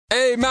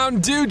Hey,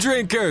 Mountain Dew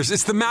drinkers!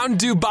 It's the Mountain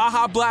Dew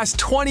Baja Blast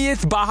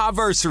 20th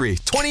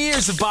Baja-versary. 20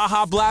 years of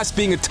Baja Blast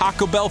being a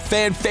Taco Bell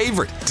fan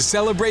favorite. To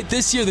celebrate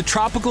this year, the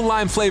tropical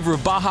lime flavor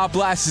of Baja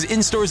Blast is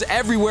in stores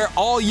everywhere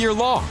all year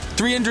long.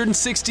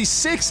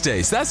 366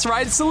 days. That's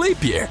right, it's a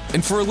leap year.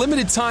 And for a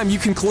limited time, you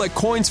can collect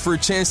coins for a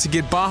chance to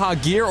get Baja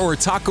gear or a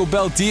Taco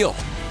Bell deal.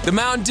 The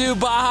Mountain Dew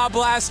Baja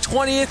Blast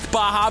 20th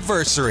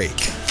Baja-versary.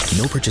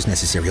 No purchase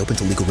necessary. Open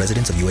to legal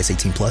residents of US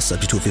 18+,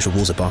 subject to official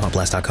rules at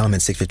BajaBlast.com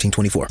and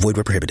 6/15/24. Void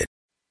where prohibited.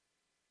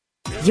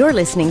 You're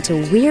listening to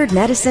Weird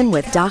Medicine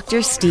with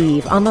Dr.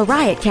 Steve on the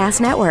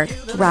Riotcast Network.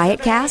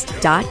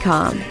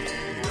 Riotcast.com. I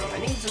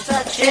need some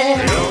touching.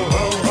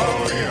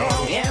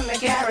 In the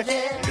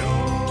carotid.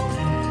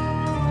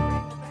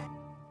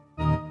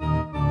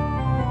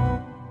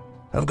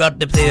 I've got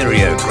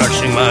diphtheria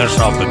crushing my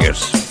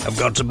esophagus. I've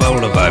got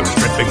Ebola virus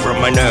dripping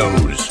from my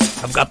nose.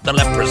 I've got the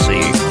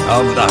leprosy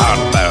of the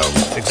heart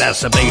valve,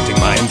 exacerbating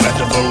my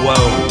incredible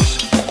woes.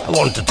 I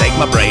want to take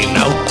my brain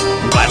out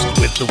and blast it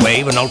with the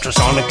wave, an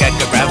ultrasonic,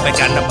 echographic,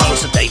 and a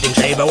pulsating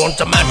shave. I want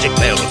a magic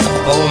pill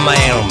for all my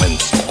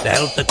ailments, the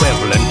health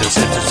equivalent of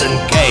Citizen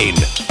Kane.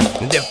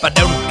 And if I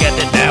don't get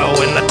it now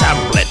in the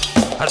tablet,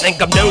 I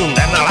think I'm doomed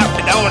and I'll have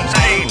to go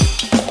insane.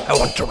 I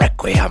want a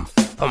requiem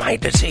for my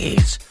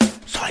disease,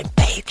 so I'm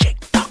paging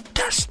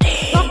Dr.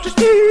 Steve. Dr.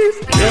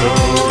 Steve!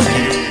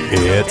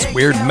 It's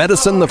Weird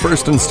Medicine, the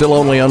first and still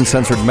only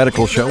uncensored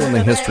medical show in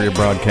the history of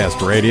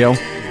broadcast radio.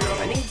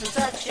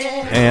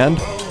 And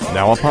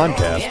now a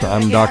podcast.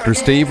 I'm Dr.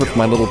 Steve with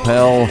my little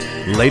pal,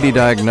 Lady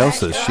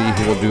Diagnosis, she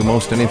who will do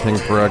most anything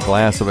for a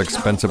glass of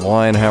expensive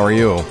wine. How are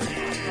you?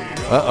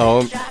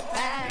 Uh-oh.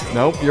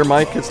 Nope, your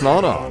mic is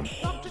not on.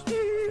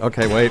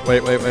 Okay, wait.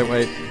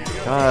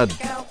 God.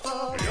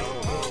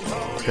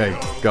 Okay,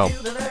 go.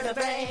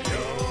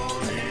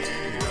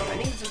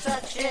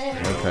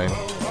 Okay.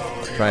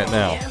 Try it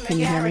now. Can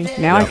you hear me?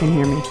 Now Yep. I can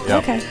hear me.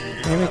 Yep. Okay,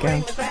 there we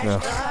go. Yeah.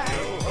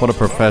 What a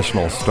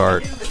professional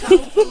start.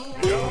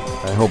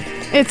 I hope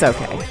It's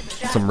okay.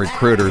 some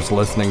recruiters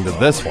listening to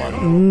this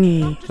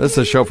one. This is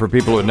a show for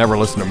people who never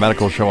listen to a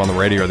medical show on the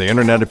radio or the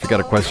internet. If you got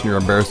a question you're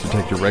embarrassed to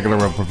take to your regular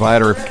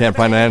provider, if you can't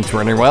find an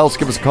answer anywhere else,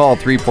 give us a call,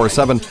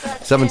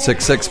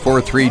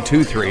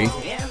 347-766-4323.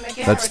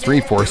 That's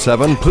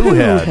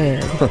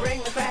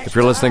 347-POOHEAD. If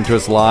you're listening to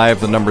us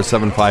live, the number is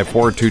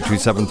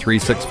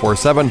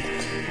 754-227-3647.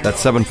 That's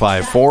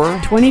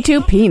 754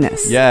 22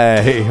 penis.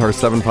 Yay, or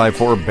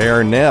 754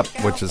 Bear Nip,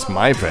 which is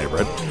my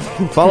favorite.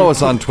 Follow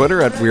us on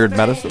Twitter at Weird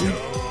Medicine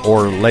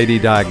or Lady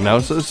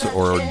Diagnosis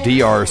or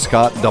Dr.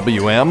 Scott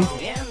WM.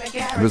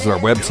 Visit our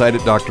website at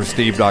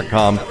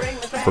drsteve.com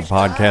for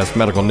podcast,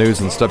 medical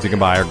news, and stuff you can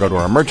buy, or go to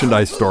our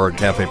merchandise store at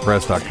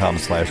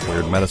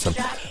cafepress.com/weirdmedicine.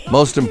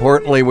 Most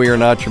importantly, we are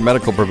not your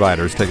medical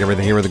providers. Take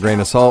everything here with a grain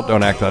of salt.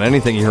 Don't act on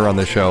anything you hear on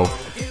this show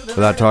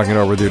without talking it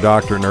over with your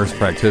doctor, nurse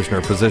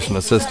practitioner, physician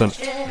assistant,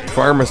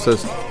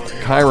 pharmacist,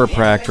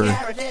 chiropractor,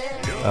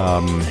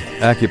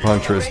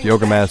 acupuncturist,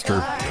 yoga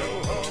master,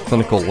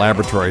 clinical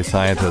laboratory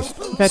scientist,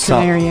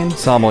 Veterinarian.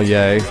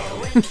 sommelier,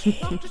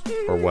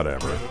 or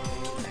whatever.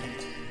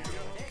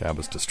 Okay, I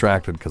was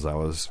distracted because I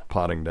was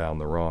potting down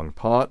the wrong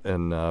pot,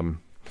 and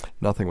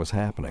nothing was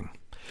happening.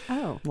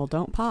 Oh, well,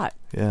 don't pot.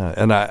 Yeah,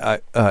 and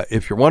I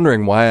if you're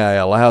wondering why I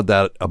allowed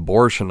that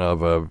abortion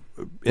of a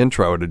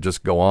intro to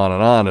just go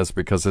on, is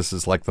because this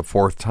is like the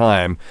fourth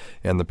time,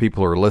 and the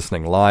people who are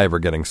listening live are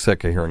getting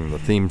sick of hearing the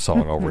theme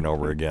song over and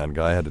over again.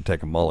 I had to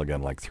take a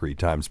mulligan like 3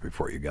 times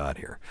before you got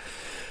here.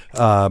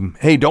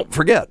 Hey, don't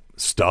forget,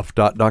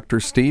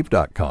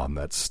 stuff.drsteve.com.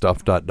 That's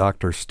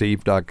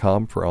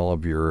stuff.drsteve.com for all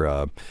of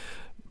your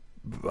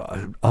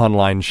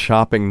online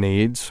shopping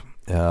needs.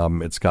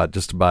 It's got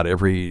just about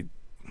every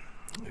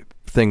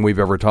thing we've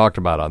ever talked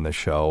about on this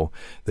show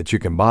that you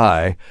can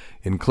buy,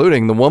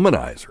 including the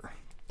Womanizer,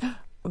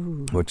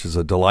 which is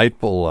a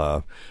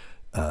delightful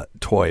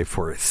toy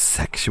for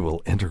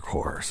sexual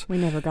intercourse. We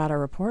never got a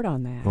report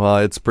on that. Well,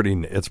 it's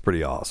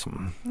pretty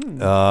awesome.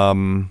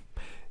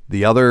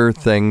 The other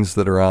things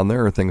that are on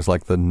there are things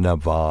like the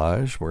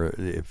Navage, where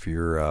if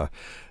you're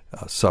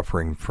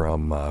suffering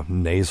from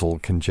nasal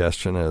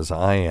congestion, as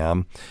I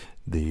am,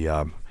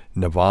 the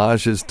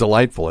Navage is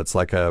delightful. It's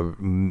like a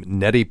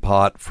neti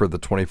pot for the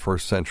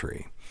 21st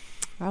century.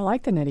 I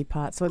like the neti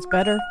pot, so it's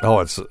better. Oh,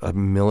 it's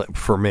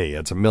for me,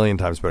 it's a million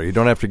times better. You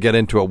don't have to get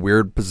into a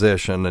weird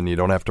position, and you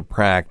don't have to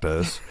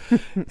practice,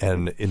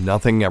 and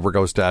nothing ever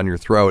goes down your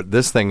throat.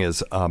 This thing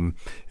is,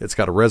 it's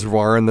got a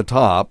reservoir in the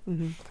top,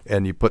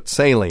 and you put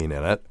saline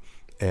in it,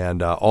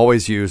 and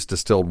always use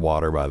distilled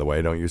water, by the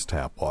way. Don't use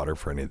tap water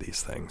for any of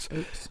these things.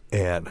 Oops.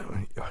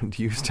 And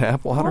do you use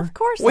tap water? Well, of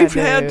course we've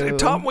I do.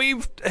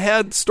 We've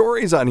had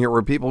stories on here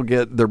where people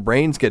their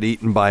brains get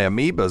eaten by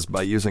amoebas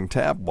by using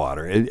tap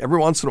water. Every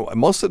once in a while,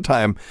 most of the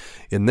time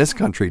in this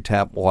country,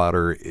 tap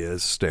water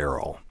is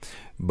sterile.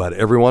 But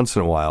every once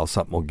in a while,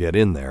 something will get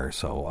in there.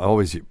 So I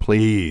always,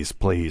 please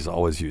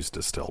always use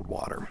distilled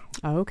water.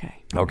 Okay.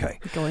 Okay.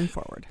 Going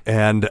forward.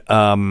 And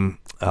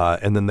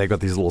And then they got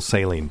these little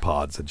saline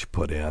pods that you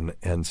put in.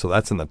 And so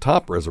that's in the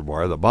top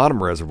reservoir. The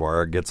bottom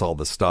reservoir gets all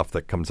the stuff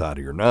that comes out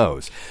of your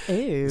nose.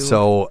 Ew.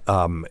 So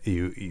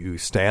you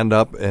stand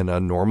up in a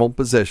normal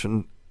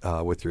position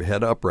with your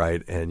head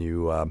upright, and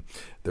you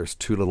there's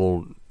two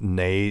little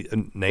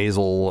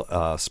nasal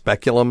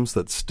speculums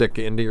that stick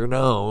into your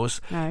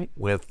nose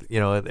with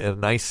a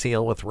nice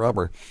seal with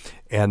rubber,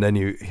 and then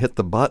you hit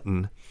the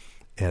button.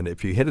 And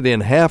if you hit it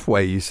in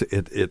halfway,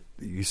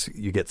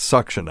 you get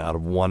suction out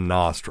of one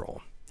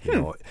nostril,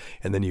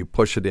 and then you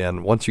push it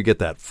in. Once you get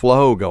that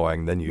flow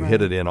going, then you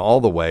hit it in all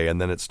the way,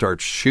 and then it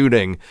starts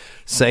shooting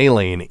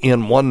saline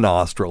in one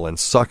nostril and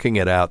sucking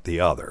it out the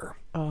other.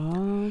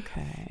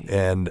 Okay.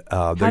 And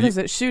how does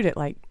it shoot it?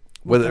 Like,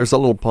 well, there's a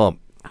little pump.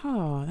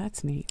 Oh,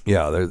 that's neat.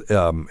 Yeah,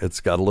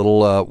 it's got a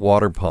little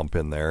water pump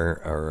in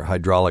there, or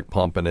hydraulic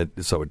pump in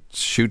it, so it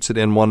shoots it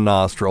in one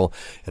nostril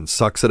and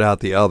sucks it out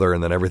the other,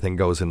 and then everything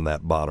goes in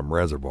that bottom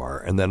reservoir.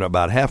 And then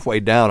about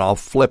halfway down, I'll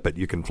flip it.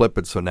 You can flip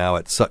it so now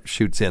it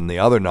shoots in the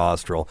other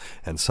nostril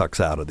and sucks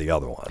out of the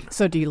other one.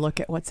 So do you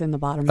look at what's in the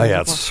bottom Oh, reservoir?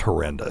 yeah, it's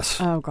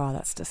horrendous. Oh, God,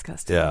 that's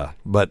disgusting. Yeah,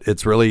 but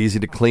it's really easy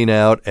to clean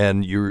out,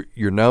 and your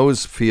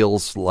nose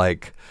feels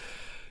like...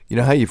 You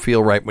know how you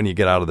feel right when you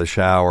get out of the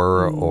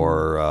shower,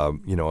 or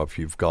if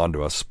you've gone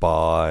to a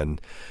spa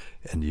and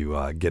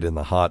you get in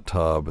the hot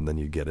tub and then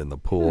you get in the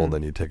pool and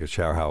then you take a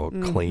shower, how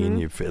clean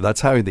you feel.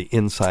 That's how the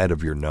inside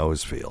of your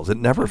nose feels. It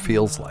never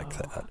feels like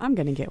that. I'm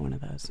going to get one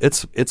of those.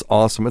 It's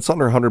awesome. It's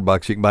under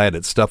 $100. You can buy it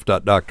at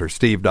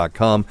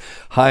stuff.drsteve.com.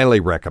 Highly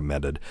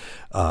recommended.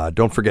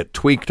 Don't forget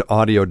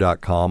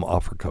tweakedaudio.com.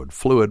 Offer code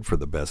FLUID for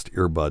the best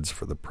earbuds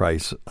for the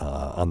price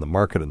on the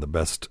market and the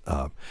best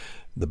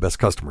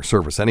customer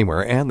service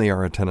anywhere, and they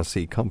are a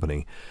Tennessee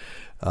company.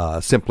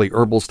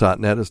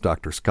 Simplyherbals.net is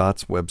Dr.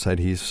 Scott's website.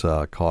 He's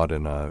caught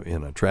in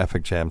a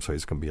traffic jam, so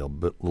he's going to be a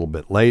little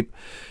bit late.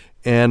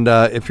 And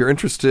if you're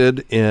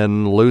interested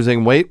in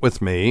losing weight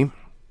with me,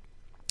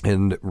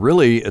 and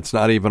really it's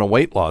not even a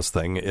weight loss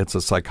thing, it's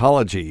a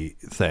psychology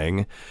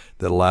thing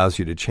that allows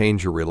you to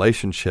change your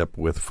relationship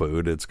with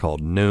food. It's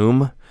called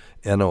Noom.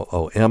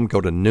 Noom. Go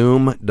to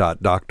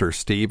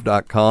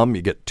noom.drsteve.com.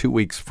 You get 2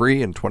 weeks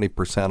free and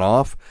 20%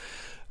 off.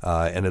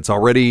 And it's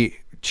already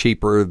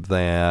cheaper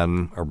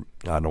than, or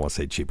I don't want to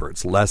say cheaper,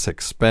 it's less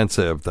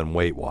expensive than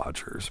Weight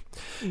Watchers.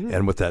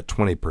 And with that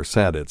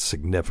 20%, it's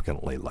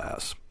significantly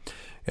less.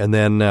 And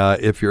then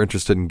if you're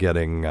interested in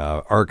getting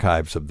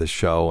archives of this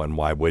show, and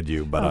why would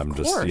you? But I'm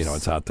just,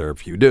 it's out there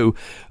if you do.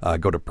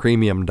 Go to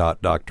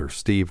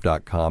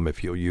premium.drsteve.com.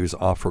 If you'll use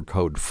offer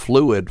code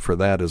FLUID for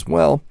that as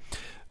well,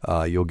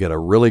 you'll get a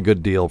really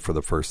good deal for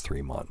the first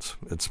 3 months.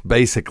 It's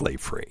basically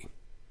free.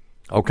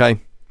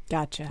 Okay?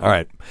 Gotcha. All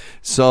right.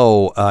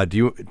 So do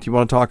you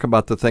want to talk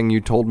about the thing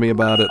you told me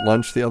about at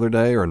lunch the other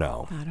day, or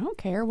no? I don't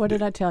care. What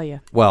did I tell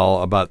you?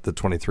 Well, about the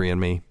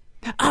 23andMe.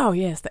 Oh,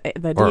 yes, the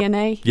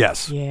DNA?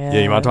 Yes. Yeah,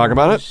 you want to talk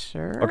about it?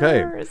 Sure.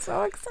 Okay. It's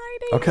so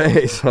exciting.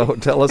 Okay, so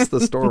tell us the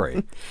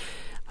story.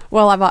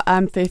 Well,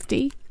 I'm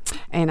 50,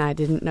 and I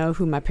didn't know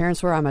who my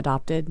parents were. I'm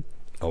adopted.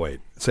 Oh, wait.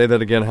 Say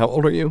that again. How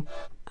old are you?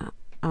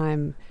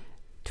 I'm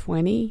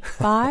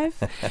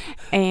 25,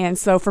 and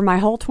so for my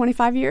whole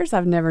 25 years,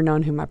 I've never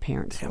known who my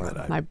parents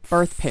were. My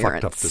birth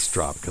parents. Fucked up this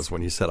drop, because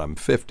when you said I'm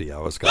 50, I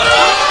was going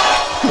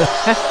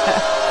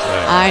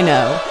I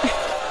know.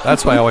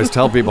 That's why I always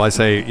tell people, I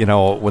say,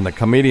 when the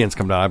comedians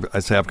come down, I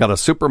say, I've got a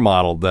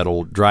supermodel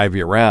that'll drive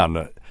you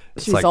around.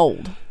 She's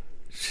old.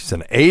 She's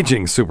an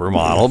aging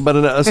supermodel, but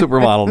a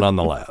supermodel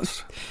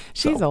nonetheless.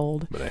 She's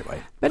old.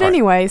 But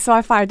anyway,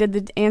 so I did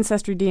the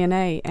Ancestry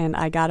DNA, and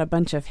I got a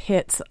bunch of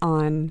hits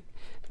on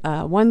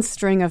one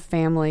string of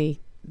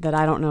family that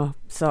I don't know.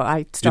 So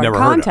I started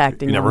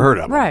contacting them. You never heard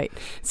of them. Right.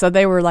 So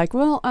they were like,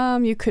 well,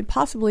 you could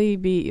possibly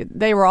be,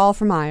 they were all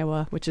from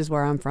Iowa, which is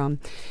where I'm from.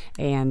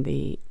 And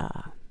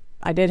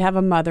I did have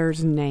a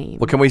mother's name.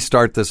 Well, can we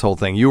start this whole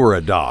thing? You were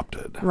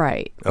adopted.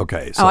 Right.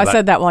 Okay. So I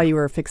said that while you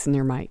were fixing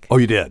your mic. Oh,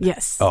 you did?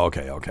 Yes. Oh,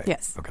 okay.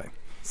 Yes. Okay.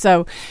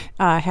 So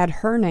I had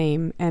her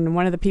name, and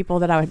one of the people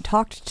that I had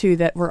talked to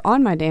that were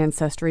on my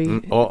Ancestry,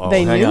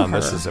 they hang knew on. her.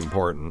 This is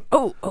important.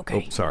 Oh,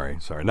 okay. Oh, sorry.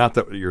 Not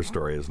that your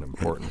story isn't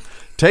important.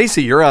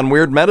 Tacey, you're on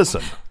Weird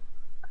Medicine.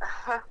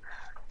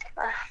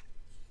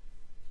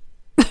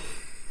 Are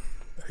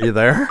you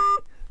there?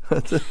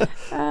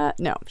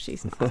 No,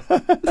 she's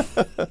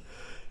not.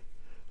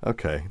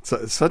 Okay.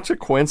 It's such a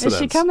coincidence. Is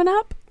she coming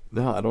up?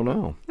 No, I don't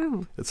know.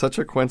 Oh. It's such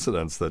a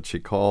coincidence that she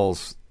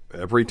calls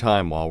every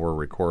time while we're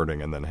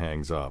recording and then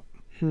hangs up.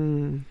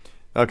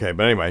 Okay,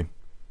 but anyway.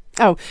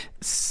 Oh,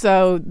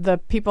 so the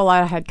people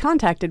I had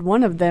contacted,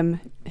 one of them,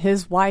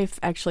 his wife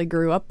actually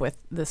grew up with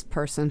this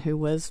person who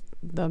was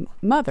the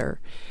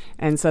mother.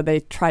 And so they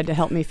tried to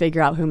help me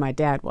figure out who my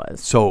dad was.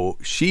 So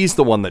she's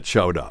the one that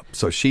showed up.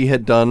 So she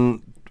had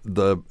done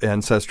the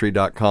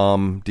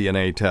Ancestry.com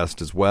DNA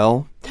test as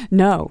well?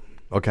 No.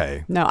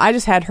 Okay. No, I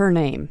just had her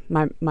name,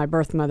 my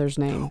birth mother's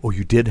name. Oh,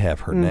 you did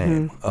have her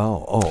name.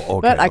 Oh,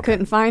 okay. But I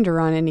couldn't find her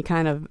on any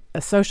kind of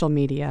a social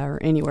media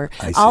or anywhere.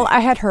 I see.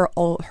 I had her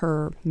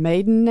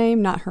maiden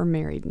name, not her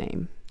married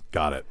name.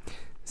 Got it.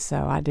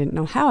 So I didn't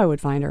know how I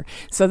would find her.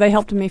 So they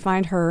helped me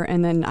find her,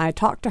 and then I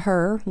talked to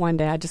her one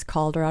day. I just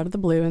called her out of the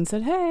blue and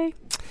said, hey.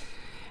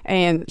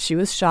 And she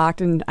was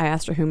shocked, and I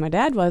asked her who my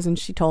dad was, and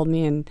she told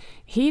me, and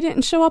he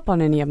didn't show up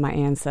on any of my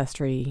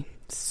ancestry.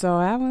 So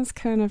I was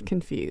kind of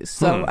confused.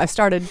 So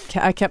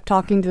I kept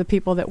talking to the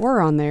people that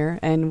were on there,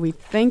 and we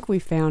think we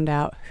found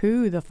out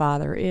who the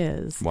father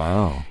is.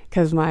 Wow.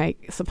 Because my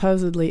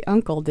supposedly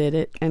uncle did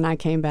it, and I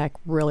came back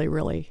really,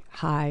 really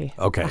high.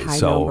 Okay, a high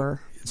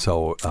number.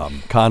 So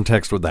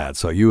context with that.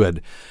 So you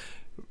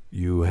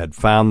had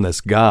found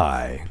this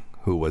guy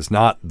who was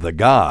not the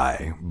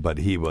guy, but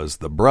he was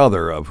the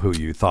brother of who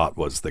you thought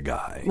was the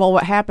guy. Well,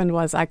 what happened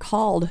was I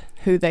called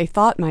who they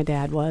thought my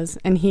dad was,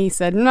 and he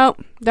said,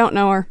 nope, don't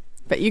know her,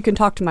 but you can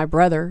talk to my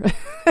brother.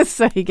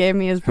 So he gave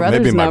me his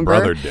brother's Maybe my number.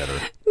 brother did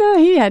her. No,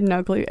 he had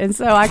no clue. And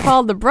so I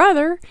called the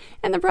brother,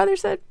 and the brother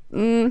said,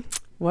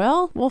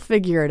 well, we'll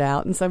figure it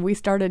out. And so we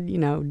started,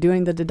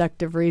 doing the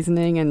deductive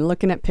reasoning and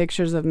looking at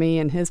pictures of me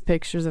and his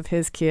pictures of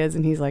his kids,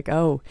 and he's like,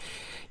 oh,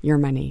 you're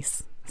my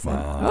niece. So,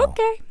 wow.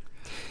 Okay.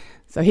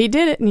 So he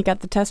did it, and he got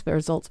the test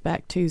results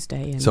back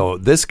Tuesday. And so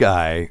this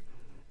guy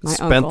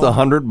spent uncle. the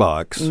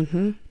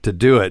 $100 to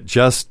do it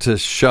just to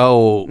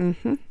show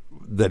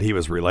that he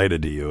was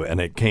related to you,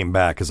 and it came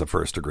back as a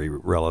first-degree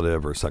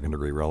relative or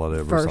second-degree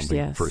relative or something.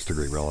 Yes.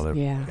 First-degree relative.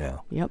 Yeah.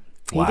 Yep.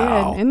 Wow. He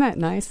did. Isn't that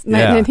nice?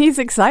 Yeah. And he's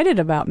excited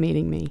about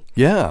meeting me.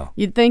 Yeah.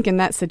 You'd think in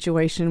that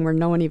situation where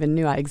no one even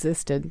knew I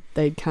existed,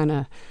 they'd kind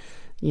of,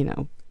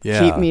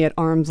 keep me at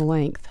arm's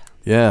length.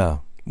 Yeah.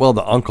 Well,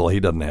 the uncle,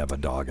 he doesn't have a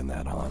dog in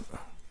that hunt.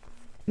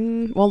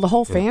 Well, the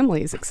whole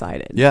family is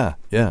excited. Yeah.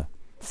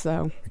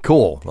 So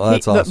cool. Well,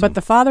 that's awesome. But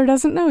the father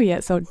doesn't know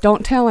yet, so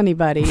don't tell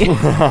anybody.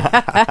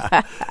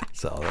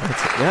 So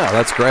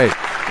that's great.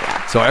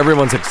 Yeah. So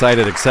everyone's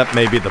excited except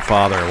maybe the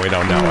father, and we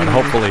don't know. And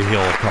hopefully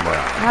he'll come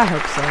around. I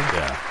hope so.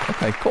 Yeah.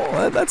 Okay,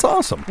 cool. That's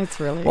awesome. It's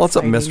really well,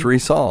 exciting. It's a mystery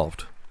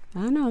solved.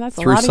 I know. That's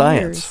through a lot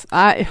science.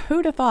 of years.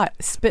 Who'd have thought?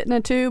 Spit in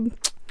a tube,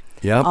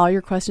 Yep. all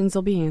your questions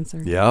will be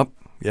answered. Yep.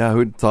 Yeah,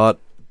 who'd thought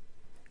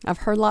I've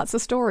heard lots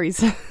of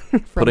stories.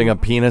 putting a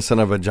penis in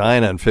a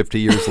vagina and 50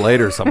 years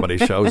later somebody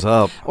shows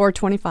up. Or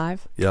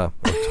 25. Yeah,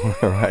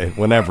 right.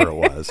 Whenever it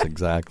was,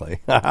 exactly.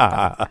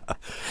 Yeah.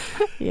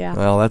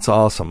 Well, that's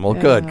awesome. Well,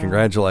 good.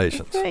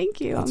 Congratulations. Thank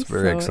you. That's I'm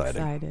very so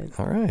exciting.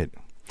 All right.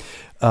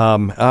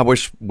 I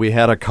wish we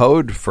had a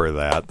code for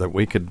that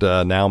we could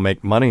now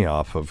make money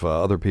off of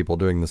other people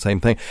doing the same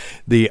thing.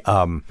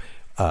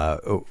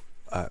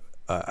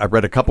 I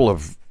read a couple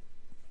of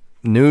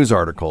news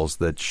articles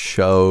that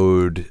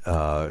showed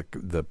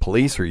the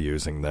police are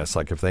using this.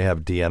 Like if they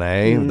have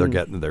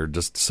DNA, they're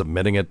just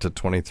submitting it to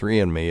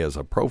 23andMe as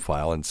a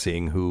profile and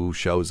seeing who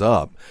shows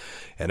up.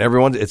 And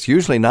it's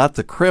usually not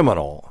the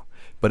criminal,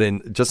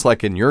 but just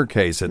like in your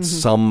case, it's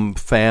some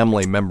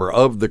family member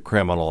of the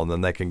criminal, and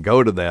then they can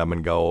go to them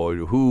and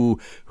go, who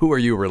are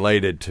you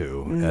related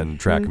to, and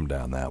track them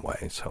down that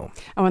way. So,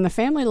 and the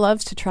family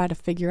loves to try to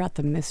figure out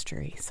the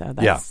mystery. So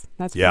that's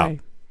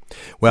pretty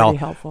well,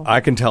 helpful.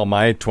 I can tell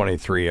my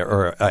 23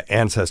 or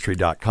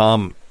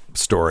Ancestry.com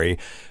story.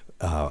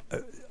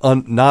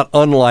 Not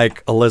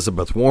unlike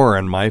Elizabeth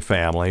Warren, my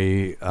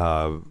family,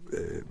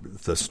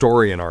 the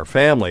story in our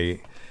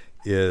family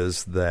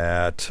is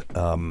that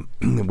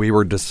we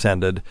were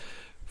descended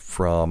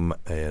from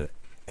a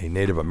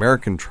Native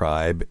American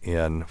tribe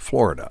in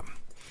Florida.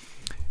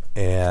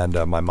 And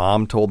my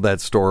mom told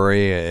that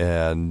story,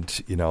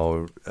 and,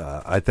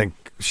 I think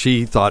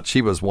she thought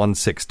she was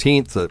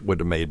 1/16th. That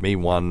would have made me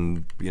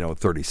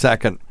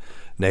 132nd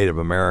Native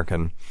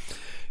American.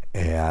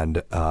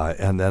 And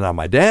then on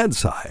my dad's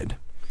side,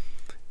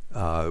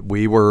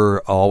 we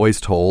were always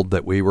told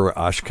that we were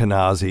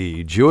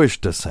Ashkenazi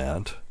Jewish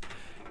descent,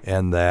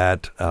 and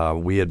that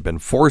we had been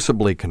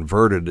forcibly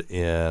converted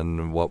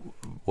in what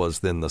was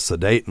then the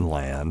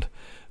Sudetenland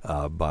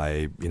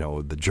by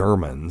the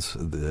Germans,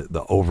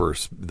 the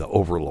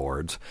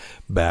overlords,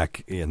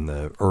 back in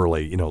the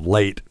early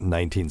late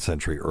 19th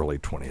century, early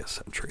 20th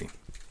century.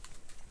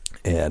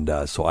 And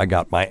so I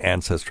got my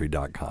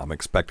Ancestry.com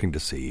expecting to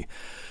see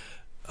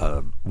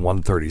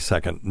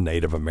 132nd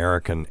Native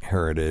American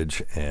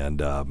heritage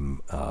and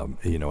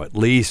at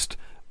least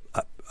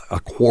a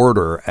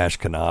quarter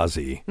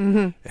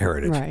Ashkenazi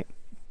heritage. Right.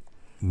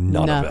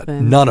 None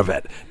of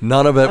it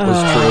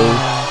was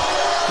true.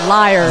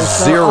 Liars.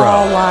 Zero. They're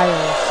all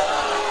liars.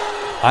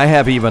 I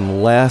have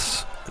even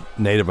less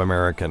Native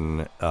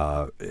American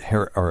or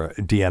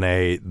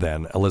DNA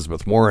than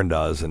Elizabeth Warren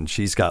does, and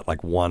she's got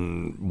like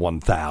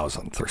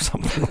 1/1000th or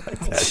something like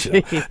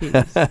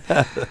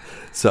that.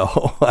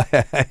 So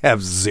I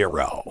have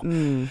zero.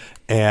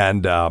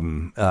 And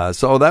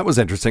so that was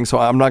interesting. So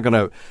I'm not going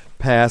to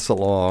pass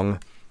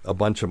along a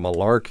bunch of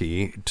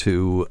malarkey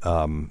to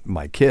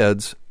my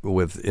kids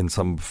in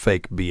some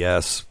fake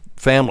BS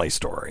family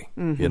story,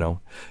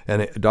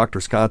 And Dr.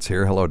 Scott's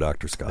here. Hello,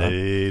 Dr. Scott.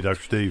 Hey,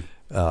 Dr. Steve.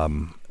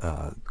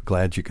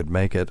 Glad you could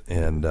make it.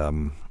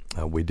 And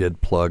we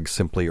did plug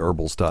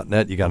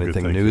simplyherbals.net. You got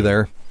anything new you.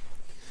 there?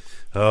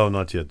 Oh,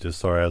 not yet. Just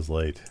sorry I was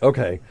late.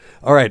 Okay.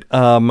 All right.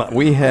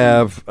 We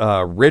have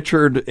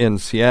Richard in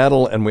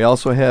Seattle, and we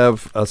also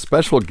have a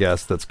special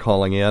guest that's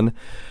calling in,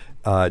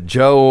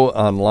 Joe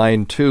on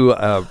line 2.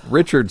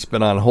 Richard's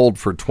been on hold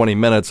for 20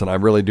 minutes, and I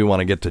really do want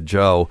to get to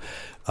Joe.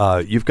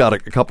 You've got a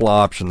couple of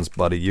options,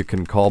 buddy. You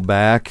can call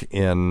back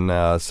in,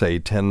 say,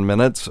 10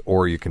 minutes,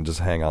 or you can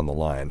just hang on the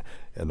line.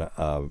 And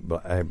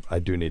but I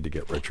do need to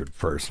get Richard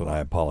first, and I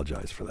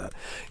apologize for that.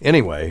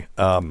 Anyway,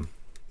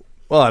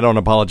 well, I don't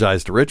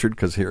apologize to Richard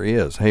because here he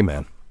is. Hey,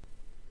 man.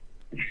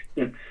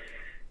 Well,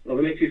 if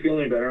it makes you feel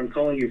any better, I'm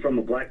calling you from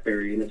a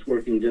BlackBerry, and it's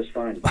working just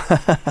fine.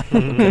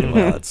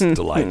 Well, that's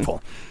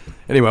delightful.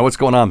 Anyway, what's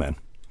going on, man?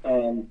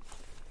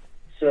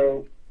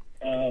 So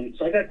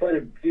I got quite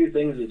a few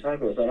things to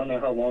talk about. So I don't know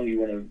how long you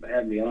want to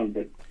have me on,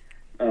 but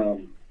I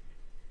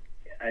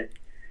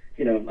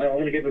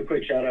want to give a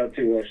quick shout out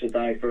to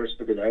Shaddai first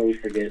because I always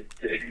forget.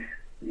 It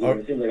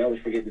seems like I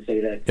always forget to say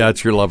that. Yeah,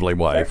 it's your lovely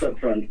wife. That's up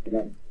front.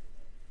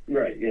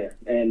 Right, yeah.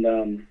 And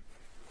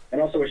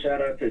also a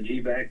shout out to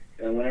G-Back.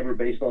 Whenever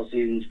baseball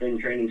season, spring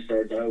training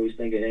starts, I always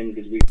think of him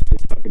because we used to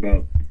talk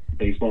about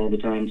baseball all the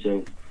time.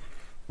 So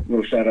a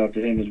little shout out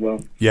to him as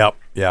well. Yep.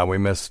 Yeah, we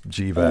miss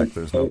G-Vac.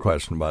 There's no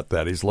question about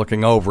that. He's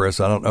looking over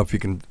us. I don't know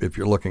if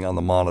you're looking on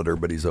the monitor,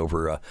 but he's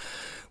over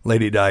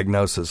Lady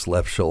Diagnosis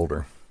left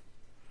shoulder.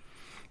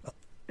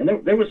 And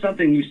there was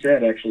something you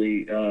said,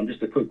 actually,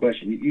 just a quick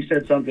question. You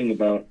said something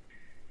about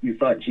you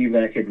thought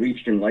GVAC had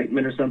reached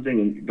enlightenment or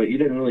something, but you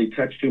didn't really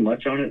touch too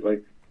much on it.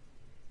 Like,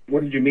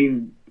 what did you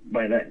mean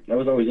by that? That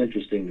was always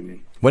interesting to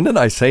me. When did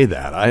I say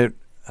that?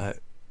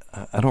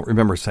 I don't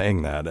remember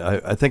saying that.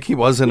 I think he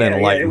was an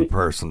enlightened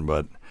person,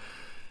 but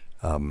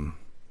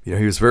he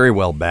was very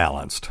well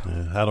balanced.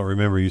 I don't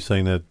remember you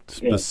saying that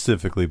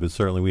specifically, but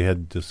certainly we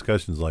had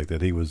discussions like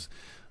that. He was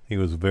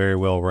very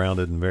well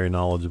rounded and very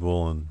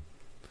knowledgeable, and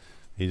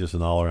he's just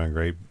an all around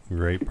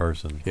great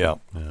person. Yeah.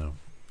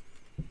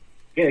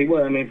 Yeah,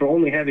 well, I mean, for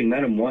only having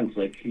met him once,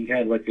 like he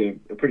had like a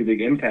pretty big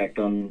impact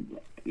on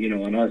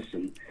on us,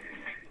 and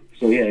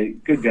so yeah,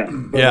 good guy.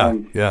 But,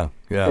 yeah.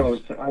 So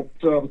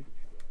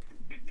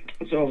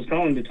I was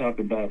calling to talk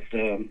about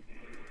a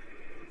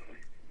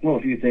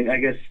few things. I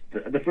guess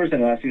the first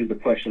thing I'll ask you is the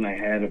question I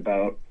had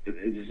about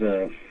is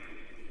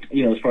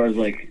as far as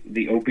like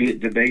the opiate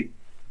debate.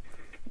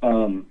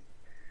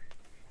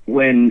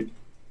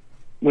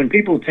 When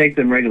people take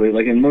them regularly,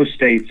 like in most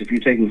states, if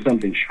you're taking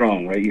something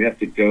strong, right, you have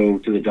to go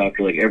to the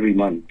doctor like every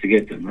month to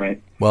get them,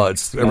 right? Well,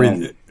 it's you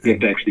have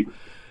to actually.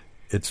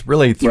 It's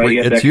really three.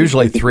 Right, it's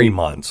usually 3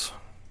 months.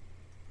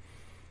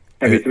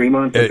 Every 3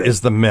 months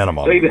is the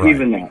minimum. So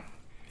even that.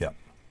 Yeah.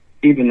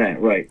 Even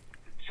that, right?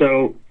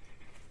 So,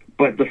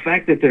 but the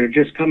fact that they're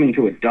just coming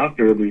to a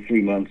doctor every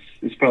 3 months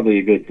is probably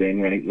a good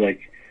thing, right?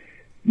 Like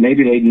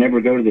maybe they'd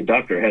never go to the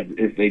doctor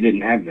if they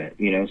didn't have that,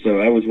 So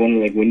I was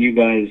wondering, like, when you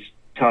guys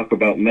talk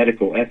about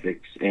medical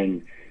ethics,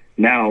 and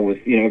now with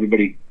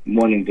everybody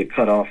wanting to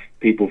cut off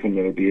people from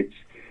the opiates,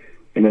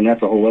 and then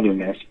that's a whole other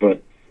mess.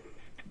 But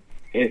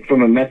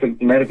from a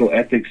medical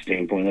ethics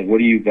standpoint, like, what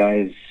do you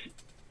guys?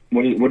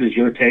 What is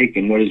your take,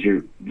 and what is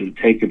the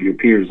take of your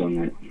peers on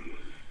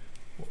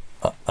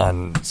that?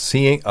 On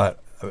seeing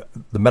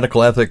the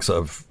medical ethics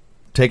of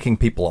taking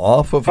people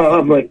off of.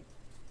 Because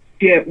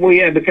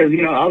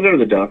I'll go to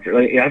the doctor.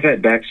 Like, I've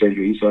had back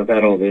surgery, so I've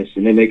had all this,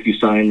 and they make you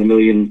sign a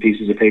million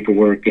pieces of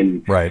paperwork,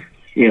 and right,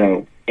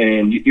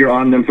 and you're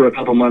on them for a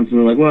couple months,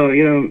 and they're like, well,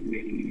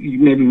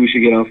 maybe we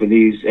should get off of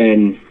these,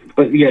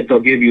 but yet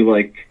they'll give you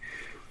like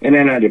an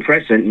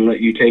antidepressant and let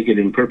you take it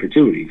in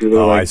perpetuity.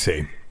 I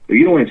see.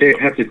 You don't want to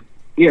have to.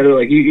 Yeah, they're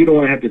like, you don't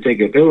want to have to take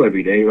a pill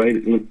every day,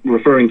 right?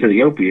 Referring to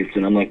the opiates,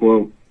 and I'm like,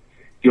 well,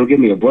 you'll give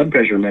me a blood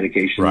pressure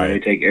medication that I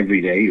take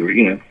every day,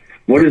 or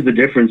what is the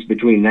difference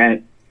between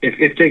that?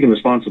 If taken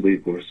responsibly,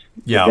 of course.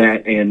 Yeah.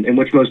 That and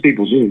which most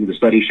people do. The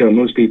studies show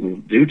most people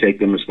do take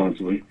them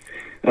responsibly.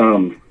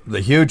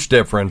 The huge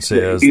difference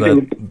is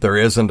that there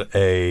isn't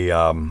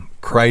a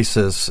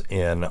crisis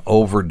in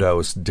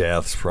overdose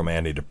deaths from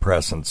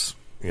antidepressants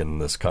in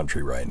this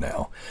country right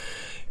now.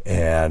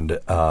 And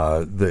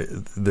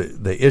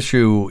the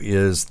issue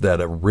is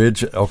that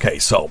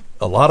so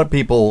a lot of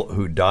people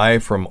who die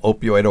from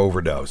opioid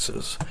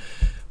overdoses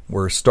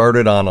were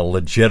started on a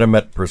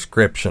legitimate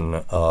prescription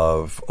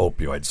of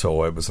opioids.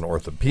 So it was an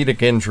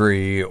orthopedic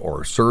injury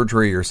or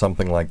surgery or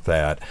something like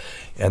that.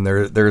 And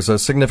there's a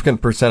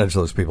significant percentage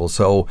of those people.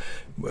 So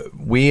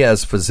we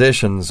as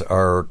physicians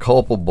are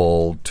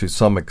culpable to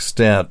some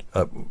extent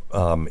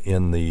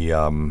in the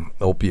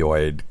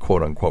opioid,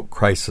 quote-unquote,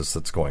 crisis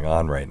that's going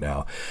on right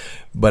now.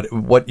 But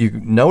what you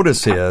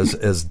notice is,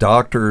 as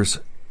doctors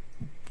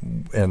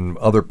and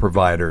other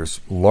providers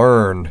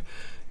learned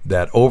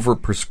that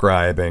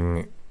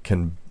overprescribing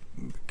can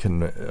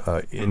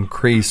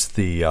increase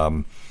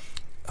the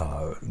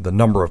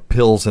number of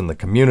pills in the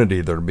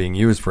community that are being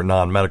used for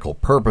non-medical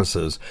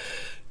purposes,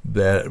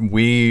 that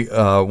we,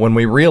 when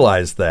we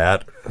realized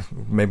that,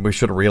 maybe we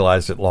should have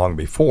realized it long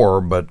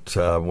before, but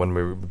when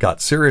we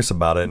got serious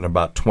about it in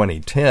about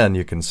 2010,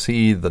 you can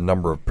see the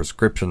number of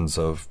prescriptions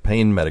of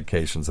pain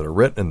medications that are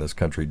written in this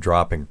country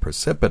dropping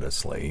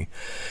precipitously.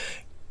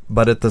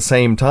 But at the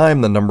same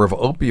time, the number of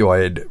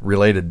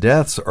opioid-related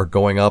deaths are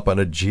going up on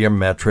a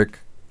geometric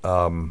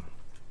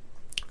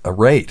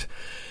rate.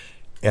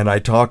 And I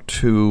talked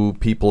to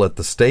people at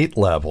the state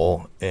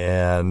level,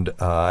 and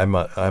I'm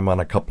on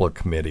a couple of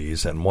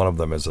committees, and one of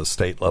them is a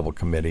state-level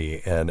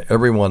committee. And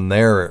everyone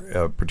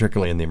there,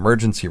 particularly in the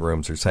emergency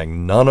rooms, are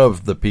saying none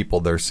of the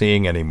people they're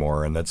seeing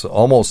anymore, and that's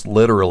almost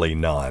literally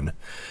none,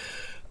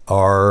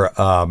 are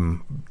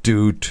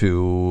due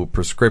to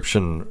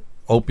prescription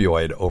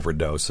opioid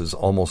overdoses.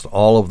 Almost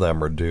all of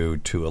them are due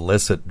to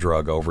illicit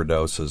drug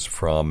overdoses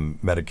from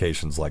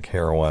medications like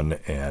heroin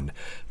and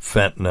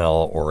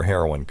fentanyl, or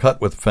heroin cut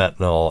with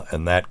fentanyl,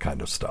 and that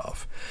kind of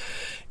stuff.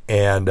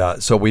 And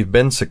so we've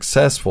been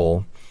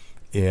successful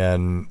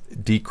in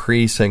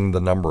decreasing the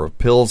number of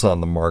pills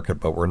on the market,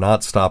 but we're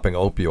not stopping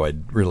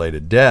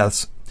opioid-related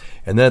deaths.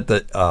 And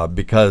that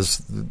because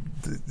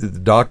the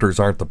doctors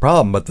aren't the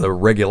problem, but the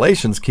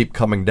regulations keep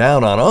coming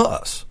down on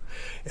us.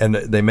 And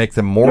they make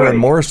them more and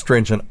more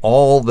stringent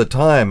all the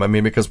time. I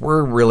mean, because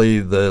we're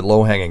really the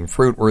low-hanging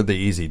fruit. We're the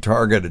easy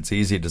target. It's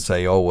easy to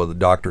say, oh, well, the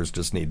doctors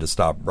just need to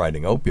stop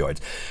writing opioids.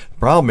 The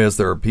problem is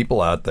there are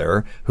people out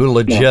there who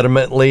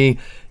legitimately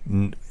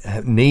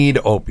need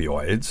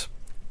opioids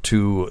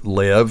to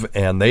live,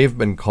 and they've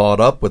been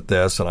caught up with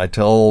this. And I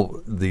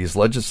tell these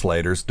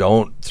legislators,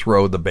 don't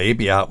throw the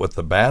baby out with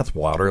the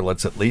bathwater.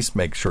 Let's at least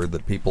make sure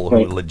that people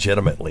who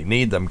legitimately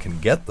need them can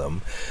get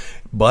them.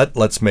 But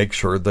let's make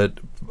sure that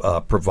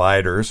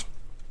providers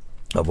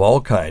of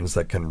all kinds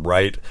that can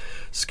write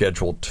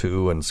Schedule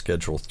II and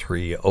Schedule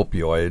III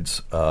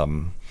opioids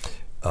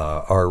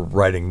are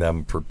writing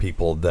them for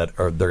people that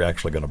they're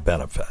actually going to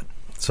benefit.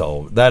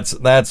 So that's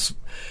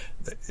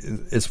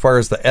as far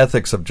as the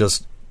ethics of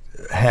just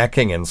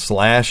hacking and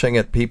slashing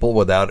at people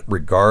without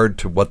regard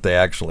to what they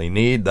actually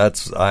need.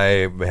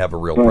 I have a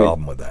real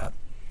problem with that.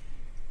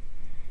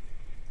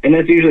 And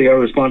that's usually our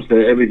response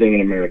to everything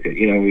in America.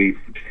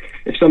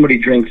 If somebody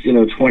drinks,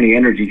 20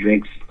 energy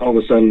drinks, all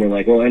of a sudden we're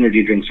like, well,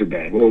 energy drinks are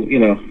bad. Well,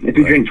 if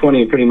you drink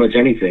 20 of pretty much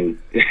anything,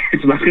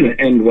 it's not going to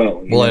end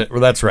well. Well,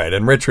 that's right.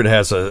 And Richard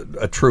has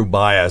a true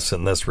bias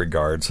in this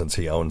regard, since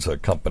he owns a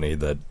company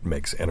that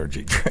makes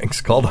energy drinks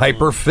called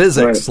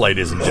Hyperphysics,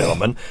 ladies and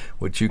gentlemen,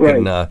 which you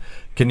can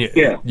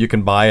you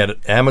can buy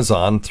at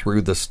Amazon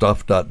through the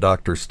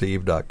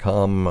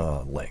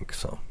stuff.drsteve.com link.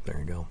 So there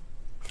you go.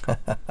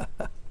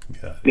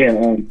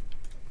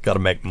 Got to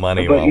make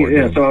money while we're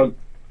doing it.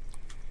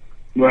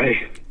 Right.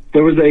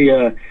 There was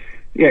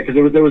because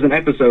there was an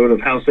episode of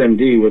House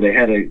MD where they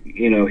had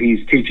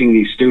he's teaching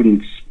these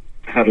students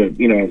how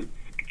to,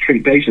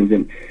 treat patients,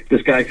 and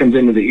this guy comes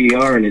into the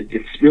ER, and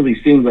it really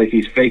seems like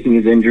he's faking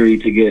his injury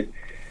to get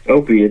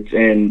opiates,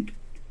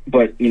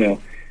 but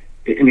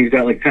he's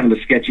got like kind of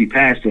a sketchy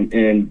past,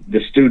 and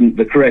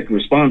the correct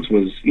response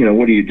was,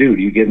 what do? Do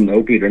you give him the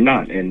opiate or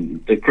not?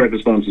 And the correct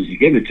response was you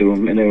give it to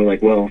him, and they were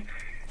like, well,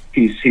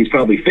 he's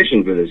probably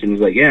fishing for this. And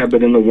he's like, yeah,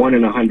 but in the 1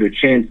 in 100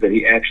 chance that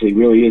he actually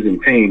really is in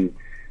pain,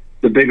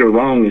 the bigger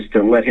wrong is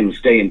to let him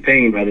stay in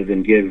pain rather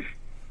than giving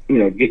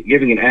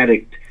an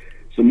addict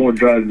some more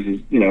drugs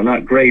is,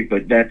 not great,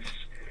 but that's,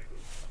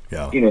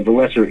 the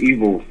lesser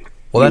evil.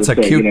 Well, that's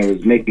acute.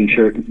 Is making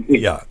sure.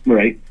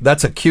 Right.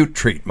 That's acute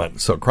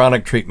treatment. So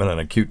chronic treatment and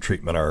acute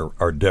treatment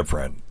are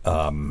different.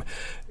 I'll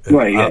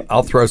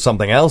throw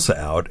something else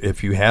out.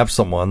 If you have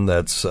someone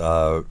that's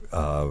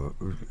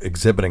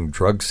exhibiting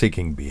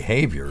drug-seeking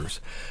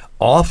behaviors,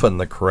 often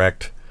the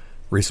correct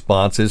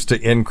response is to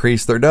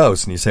increase their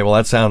dose. And you say, well,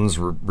 that sounds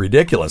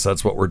ridiculous.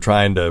 That's what we're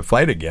trying to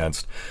fight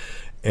against.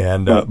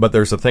 And but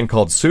there's a thing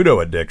called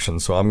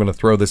pseudo-addiction. So I'm going to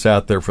throw this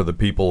out there for the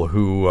people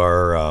who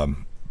are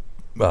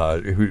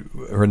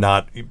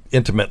not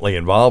intimately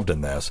involved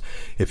in this.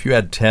 If you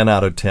had 10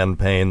 out of 10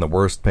 pain, the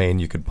worst pain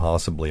you could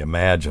possibly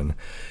imagine,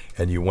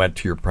 and you went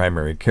to your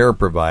primary care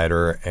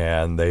provider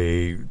and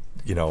they,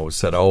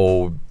 said,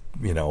 oh,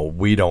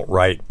 we don't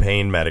write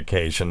pain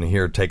medication.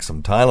 Here, take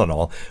some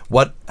Tylenol.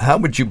 How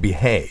would you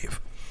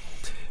behave?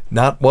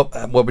 Not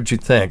what would you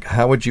think?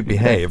 How would you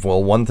behave?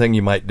 Well, one thing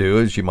you might do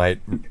is you might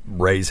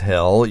raise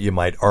hell. You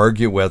might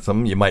argue with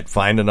them. You might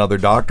find another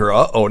doctor.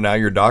 Uh-oh, now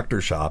you're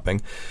doctor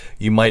shopping.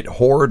 You might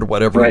hoard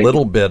whatever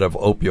little bit of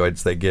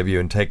opioids they give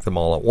you and take them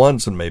all at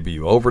once, and maybe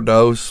you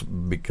overdose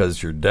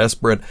because you're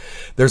desperate.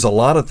 There's a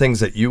lot of things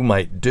that you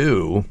might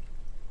do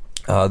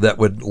that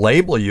would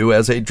label you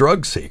as a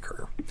drug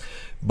seeker.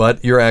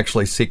 But you're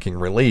actually seeking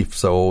relief.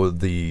 So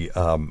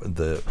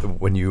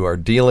when you are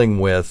dealing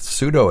with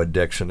pseudo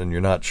addiction and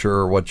you're not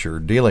sure what you're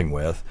dealing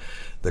with,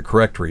 the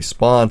correct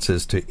response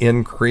is to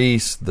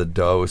increase the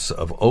dose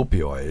of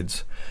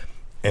opioids.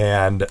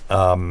 And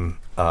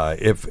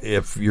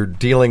if you're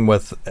dealing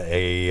with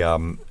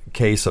a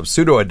case of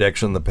pseudo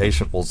addiction, the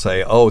patient will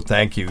say, "Oh,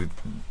 thank you.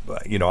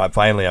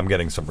 I'm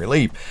getting some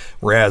relief."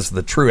 Whereas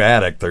the true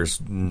addict, there's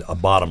a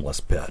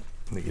bottomless pit.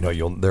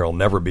 there'll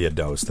never be a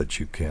dose that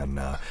you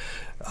can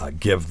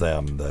give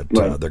them that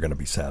they're going to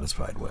be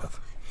satisfied with.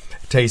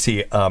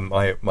 Tacey,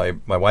 my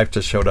wife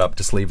just showed up.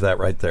 Just leave that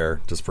right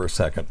there just for a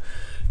second.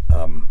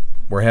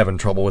 We're having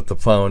trouble with the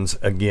phones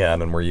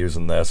again, and we're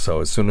using this. So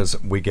as soon as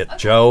we get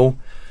Joe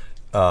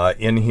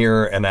in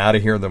here and out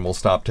of here, then we'll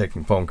stop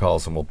taking phone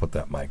calls and we'll put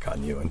that mic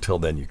on you. Until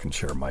then, you can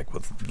share a mic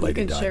with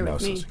Lady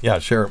Diagnosis. Share with me. Yeah,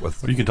 share it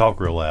with. You can talk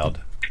real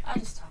loud. I'll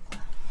just talk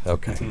loud.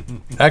 Okay.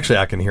 Actually,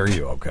 I can hear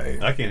you okay.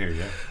 I can hear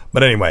you.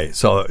 But anyway,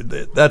 so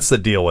that's the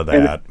deal with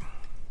that.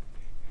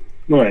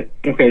 Right.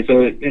 Okay,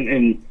 so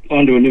and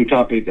on to a new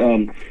topic.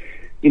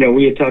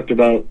 We had talked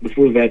about the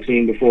flu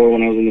vaccine before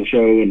when I was on the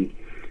show, and,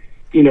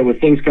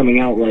 with things coming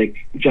out like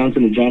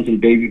Johnson & Johnson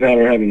baby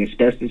powder having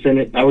asbestos in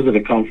it. I was at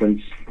a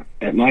conference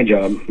at my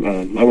job.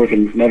 I work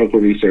in medical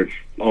research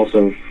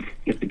also,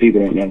 if the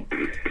people don't know.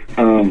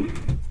 I'm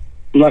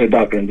not a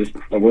doctor,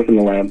 I work in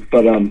the lab.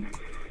 But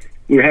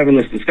we were having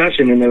this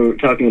discussion, and they were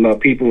talking about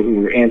people who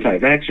were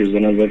anti-vaxxers,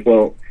 and I was like,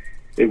 well,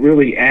 it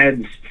really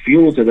adds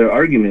fuel to their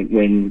argument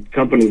when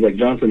companies like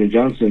Johnson &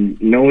 Johnson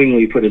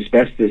knowingly put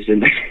asbestos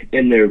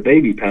in their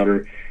baby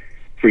powder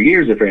for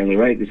years, apparently,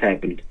 right? This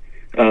happened.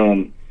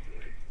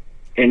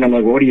 And I'm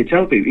like, well, what do you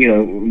tell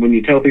people? When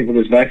you tell people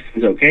this vaccine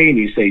is okay and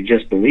you say,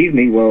 just believe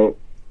me, well,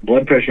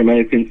 blood pressure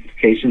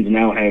medications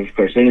now have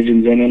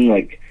carcinogens in them.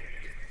 Like,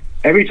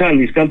 every time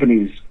these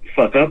companies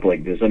fuck up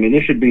like this, I mean,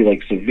 there should be,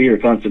 like, severe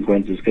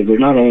consequences, because they're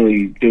not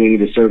only doing a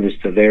disservice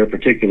to their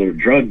particular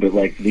drug, but,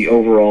 like, the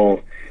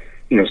overall,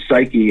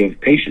 psyche of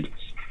patients.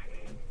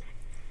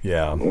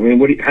 Yeah. I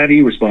mean, how do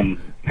you respond?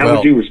 How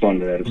would you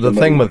respond to that?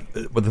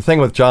 The thing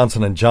with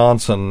Johnson &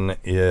 Johnson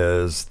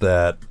is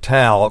that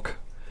talc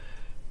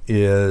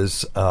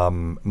is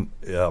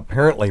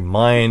apparently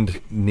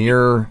mined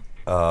near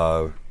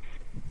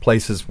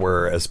places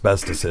where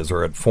asbestos is,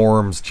 or it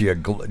forms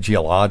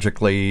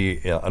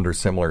geologically under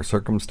similar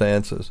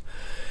circumstances.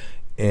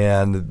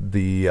 And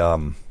the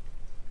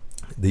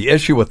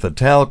issue with the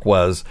talc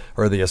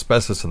the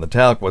asbestos in the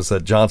talc was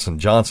that Johnson &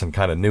 Johnson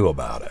kind of knew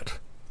about it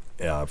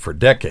for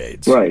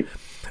decades. Right.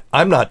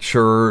 I'm not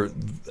sure.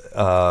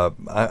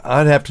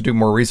 I'd have to do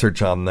more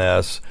research on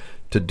this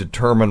to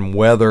determine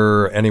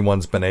whether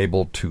anyone's been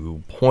able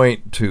to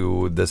point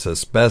to this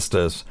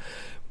asbestos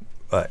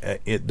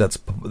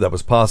that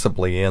was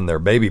possibly in their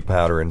baby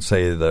powder and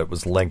say that it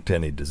was linked to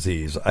any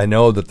disease. I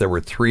know that there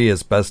were 3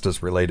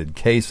 asbestos-related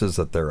cases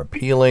that they're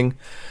appealing.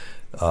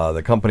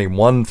 The company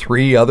won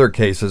 3 other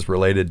cases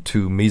related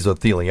to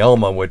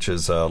mesothelioma, which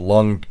is a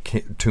lung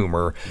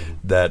tumor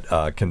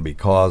that can be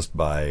caused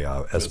by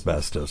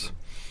asbestos.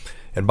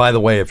 And by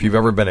the way, if you've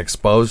ever been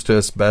exposed to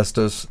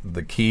asbestos,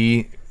 the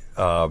key,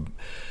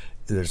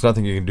 there's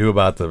nothing you can do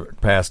about the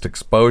past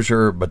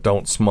exposure, but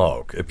don't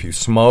smoke. If you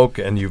smoke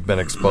and you've been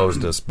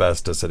exposed to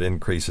asbestos, it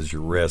increases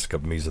your risk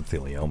of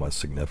mesothelioma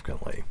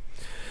significantly.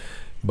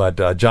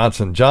 But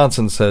Johnson &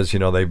 Johnson says,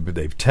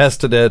 they've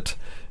tested it.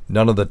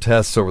 None of the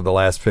tests over the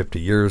last 50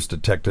 years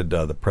detected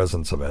the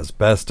presence of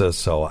asbestos.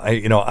 So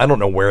I don't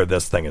know where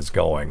this thing is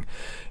going.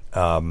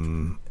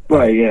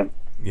 Right. Yeah.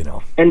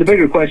 And the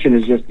bigger question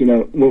is just,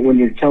 when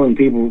you're telling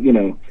people,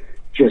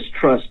 just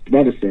trust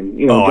medicine.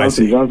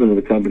 Johnson & Johnson is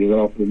a company that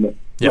also.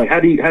 Yeah. Like,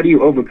 how do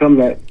you overcome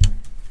that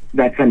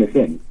kind of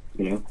thing?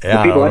 The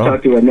people I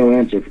talk to have no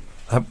answer.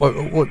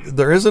 Well,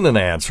 there isn't an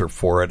answer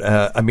for it.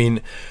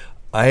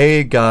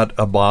 I got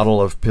a bottle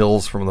of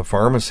pills from the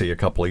pharmacy a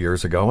couple of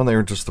years ago, and they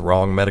were just the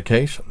wrong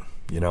medication.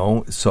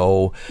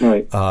 So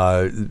right.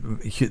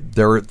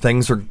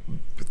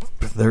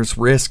 There's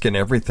risk in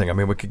everything. I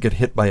mean, we could get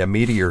hit by a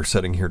meteor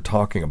sitting here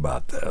talking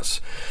about this.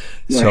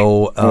 Right.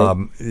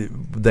 So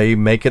they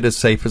make it as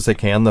safe as they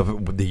can. The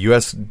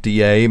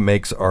USDA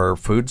makes our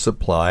food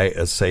supply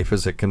as safe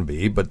as it can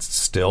be, but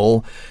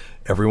still,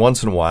 every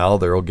once in a while,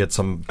 there will get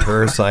some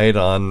parasite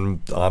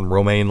on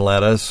romaine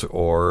lettuce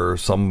or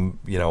some,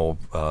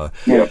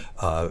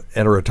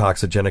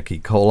 enterotoxigenic E.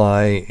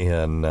 coli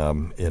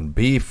in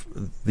beef.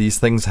 These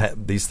things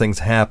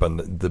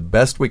happen. The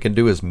best we can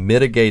do is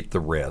mitigate the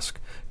risk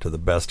to the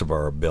best of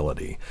our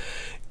ability,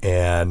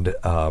 and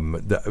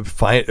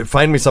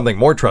find me something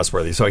more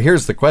trustworthy. So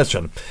here's the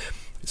question.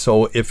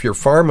 So if your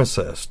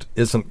pharmacist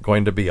isn't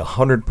going to be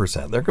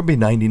 100%, there could be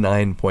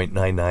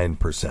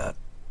 99.99%.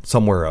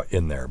 somewhere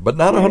in there, but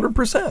not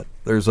 100%.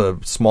 There's a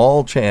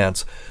small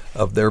chance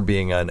of there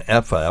being an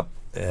F-up,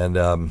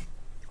 and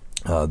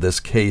this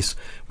case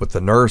with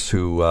the nurse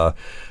who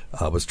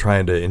was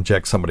trying to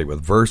inject somebody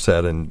with Versed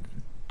and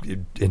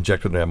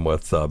injected them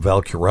with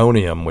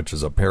valcuronium, which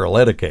is a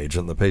paralytic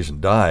agent. The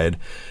patient died.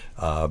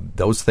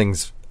 Those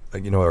things,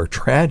 are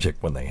tragic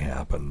when they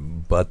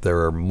happen, but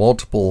there are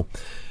multiple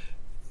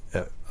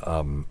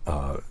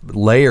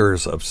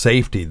layers of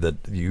safety that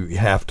you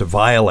have to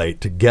violate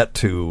to get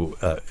to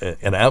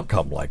an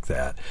outcome like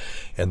that.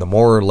 And the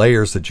more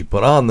layers that you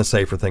put on, the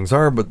safer things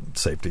are, but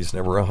safety is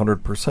never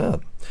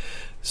 100%.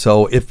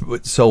 So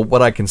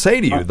what I can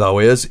say to you, though,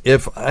 is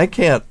if I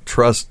can't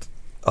trust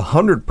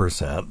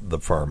 100% the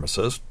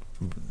pharmacist,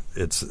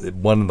 it's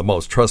one of the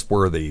most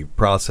trustworthy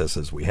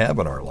processes we have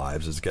in our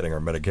lives is getting our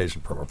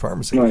medication from a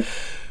pharmacy. Right.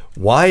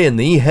 Why in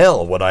the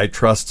hell would I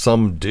trust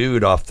some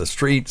dude off the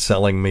street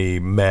selling me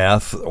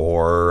meth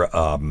or,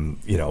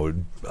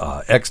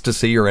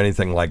 ecstasy or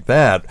anything like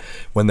that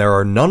when there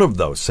are none of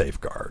those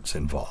safeguards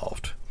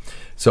involved?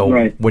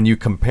 So when you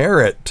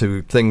compare it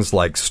to things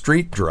like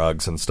street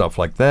drugs and stuff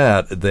like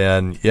that,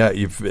 then,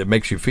 it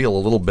makes you feel a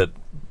little bit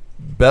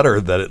better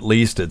that at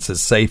least it's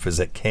as safe as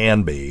it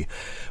can be.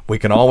 We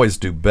can always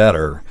do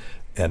better.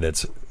 And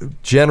it's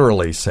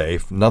generally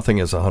safe. Nothing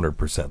is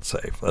 100%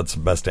 safe. That's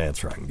the best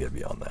answer I can give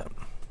you on that.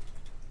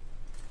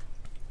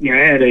 Yeah, I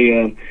had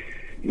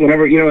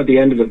whenever, at the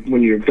end of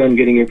when you're done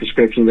getting your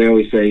prescription, they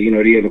always say,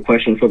 do you have a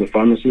question for the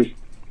pharmacist?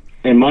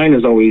 And mine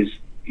is always,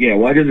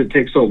 why does it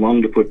take so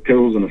long to put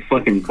pills in a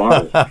fucking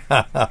bottle?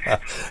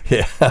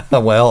 Yeah,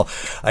 well,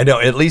 I know.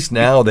 At least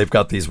now they've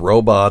got these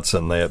robots,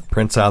 and it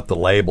prints out the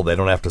label. They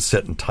don't have to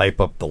sit and type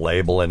up the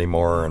label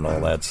anymore and all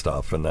that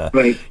stuff. And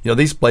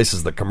these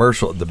places,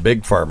 the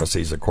big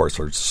pharmacies, of course,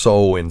 are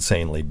so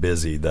insanely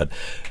busy that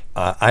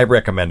I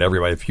recommend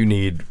everybody, if you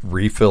need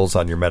refills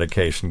on your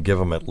medication, give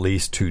them at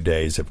least 2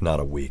 days, if not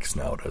a week's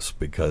notice,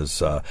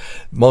 because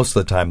most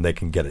of the time they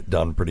can get it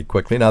done pretty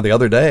quickly. Now, the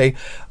other day,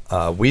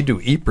 we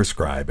do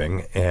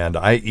e-prescribing, and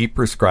I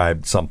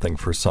e-prescribed something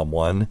for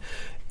someone,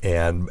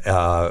 and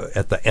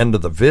at the end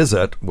of the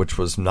visit, which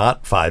was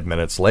not 5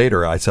 minutes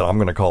later, I said, I'm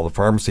going to call the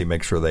pharmacy,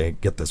 make sure they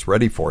get this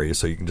ready for you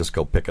so you can just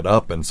go pick it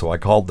up. And so I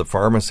called the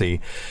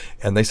pharmacy,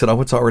 and they said,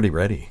 it's already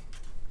ready.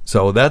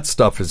 So that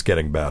stuff is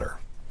getting better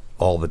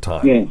all the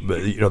time. Yeah.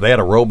 But, they had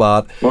a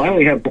robot. Well, I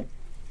only have...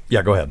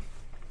 Yeah, go ahead.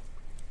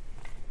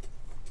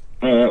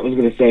 I was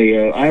going to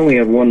say, I only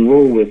have one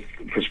rule with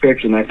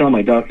prescription. I tell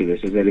my doctor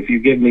this, is that if you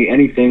give me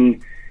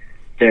anything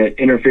that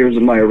interferes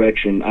with my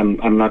erection,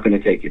 I'm not going to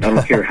take it. I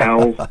don't care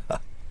how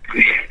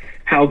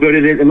good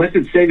it is. Unless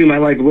it's saving my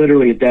life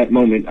literally at that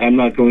moment, I'm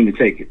not going to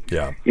take it.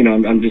 Yeah.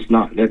 I'm just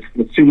not. That's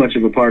too much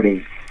of a part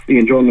of the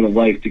enjoyment of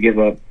life to give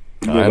up.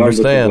 I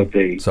understand. What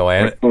they so,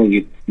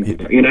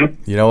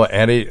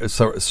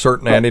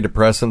 certain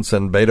antidepressants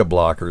and beta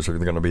blockers are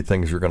going to be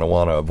things you're going to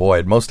want to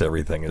avoid. Most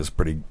everything is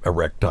pretty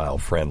erectile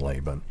friendly.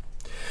 But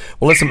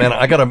well, listen, man,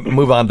 I got to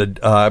move on to.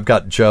 I've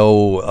got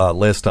Joe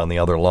List on the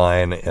other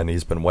line, and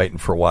he's been waiting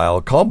for a while.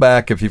 Call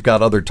back if you've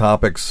got other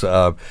topics.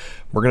 We're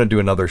going to do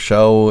another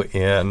show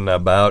in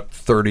about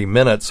 30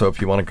 minutes. So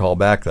if you want to call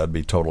back, that'd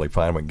be totally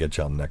fine. We can get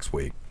you on next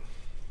week.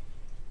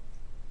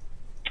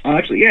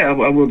 Actually, I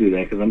will do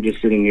that because I'm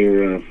just sitting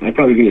here. I'd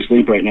probably be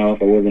asleep right now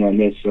if I wasn't on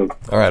this. So,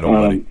 all right, old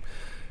buddy.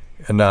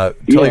 And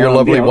tell your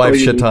lovely wife,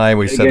 Shatai,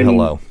 we said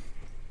hello.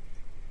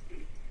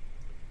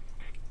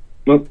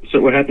 Well, so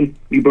what happened?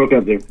 You broke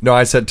up there. No,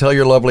 I said tell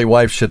your lovely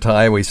wife,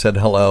 Shatai, we said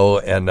hello.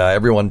 And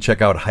everyone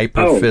check out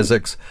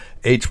Hyperphysics,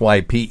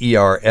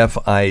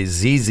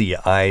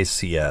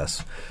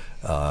 HYPERFIZZICS,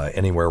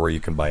 anywhere where you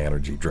can buy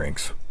energy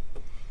drinks.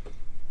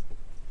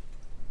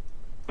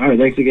 All right,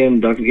 thanks again,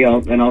 Dr. Gale,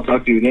 and I'll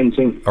talk to you again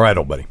soon. All right,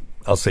 old buddy.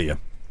 I'll see you.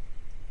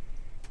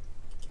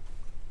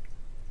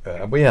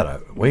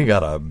 We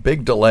got a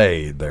big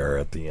delay there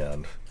at the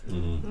end.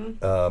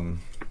 Mm-hmm.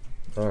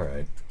 All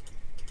right.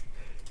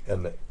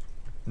 And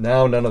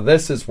now none of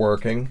this is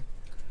working.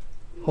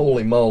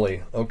 Holy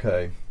moly.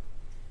 Okay.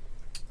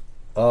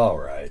 All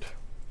right.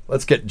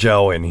 Let's get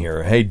Joe in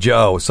here. Hey,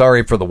 Joe,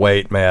 sorry for the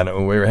wait, man.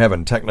 We were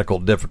having technical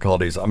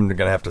difficulties. I'm going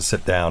to have to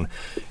sit down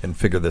and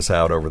figure this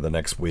out over the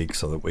next week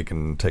so that we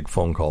can take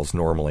phone calls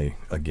normally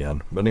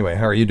again. But anyway,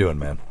 how are you doing,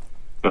 man?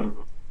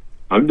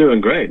 I'm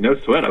doing great. No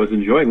sweat. I was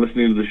enjoying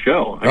listening to the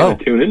show. I got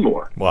to tune in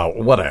more. Well,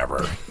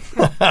 whatever.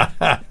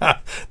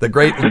 The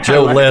great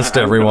Joe List,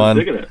 everyone.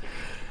 I'm digging it.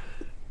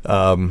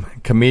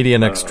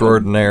 Comedian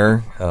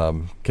extraordinaire.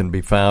 Can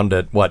be found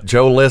at,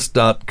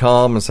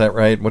 joelist.com. Is that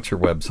right? What's your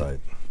website?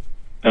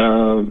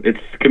 It's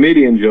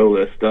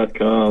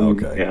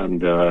comedianjoelist.com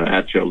and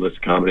at Joe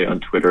List Comedy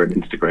on Twitter and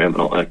Instagram and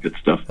all that good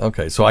stuff.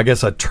 Okay, so I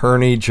guess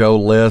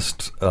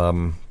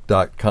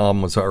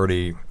attorneyjoelist.com was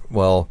already,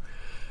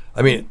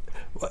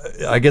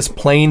 I guess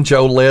plain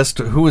Joe List.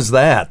 Who is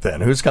that then?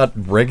 Who's got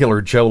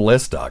regular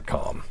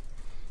joelist.com?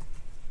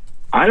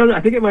 I don't know. I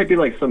think it might be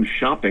like some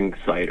shopping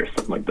site or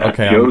something like that.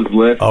 Okay, Joe's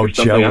List or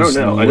something. Joe's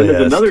I don't know. List. And then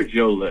there's another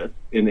Joe List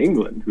in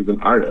England who's an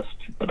artist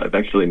that I've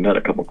actually met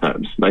a couple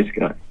times. Nice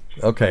guy.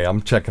 Okay,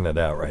 I'm checking it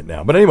out right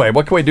now. But anyway,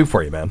 what can we do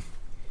for you, man?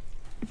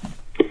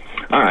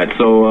 All right,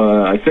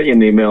 so I sent you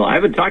an email. I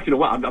haven't talked to you in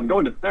a while. I'm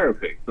going to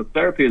therapy. So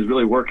therapy is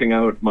really working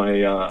out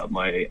my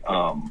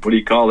what do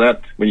you call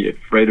that when you're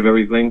afraid of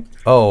everything?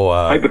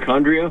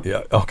 Hypochondria.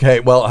 Yeah. Okay.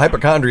 Well,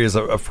 hypochondria is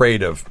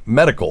afraid of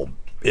medical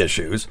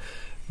issues.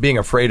 Being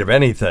afraid of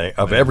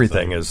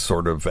everything is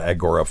sort of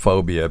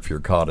agoraphobia if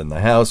you're caught in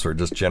the house, or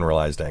just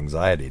generalized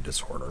anxiety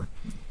disorder.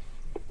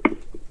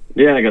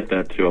 Yeah, I got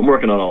that too. I'm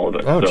working on all of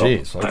it. Oh,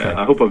 geez. Okay.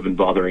 I hope I've been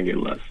bothering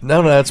you less.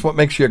 No, that's what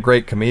makes you a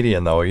great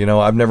comedian, though. You know,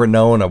 I've never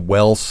known a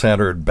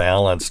well-centered,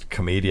 balanced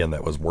comedian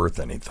that was worth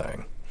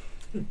anything.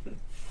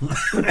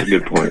 That's a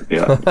good point,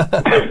 yeah.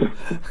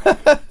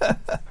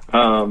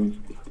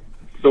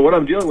 So what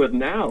I'm dealing with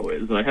now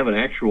is, and I have an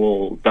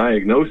actual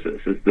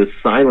diagnosis, is this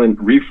silent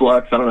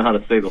reflux. I don't know how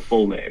to say the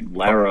full name.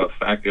 Lara,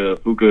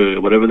 Fuka,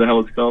 whatever the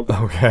hell it's called.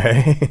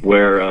 Okay.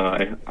 Where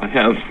I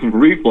have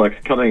reflux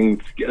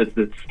coming,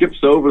 it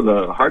skips over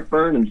the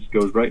heartburn and just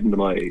goes right into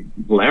my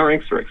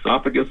larynx or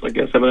esophagus, I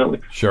guess,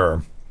 evidently.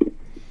 Sure.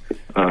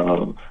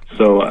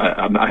 So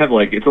I have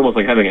it's almost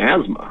like having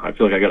asthma. I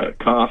feel like I got a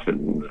cough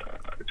and it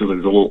feels like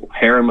there's a little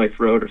hair in my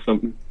throat or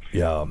something.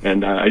 Yeah.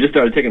 And I just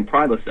started taking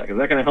Prilosec. Is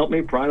that going to help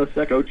me?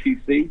 Prilosec,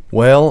 OTC?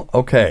 Well,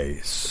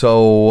 okay.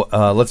 So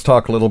let's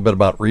talk a little bit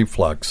about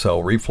reflux. So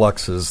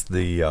reflux is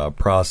the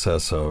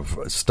process of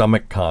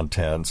stomach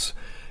contents,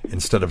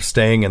 instead of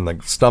staying in the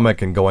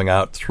stomach and going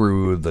out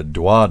through the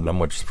duodenum,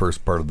 which is the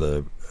first part of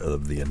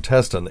the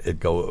intestine,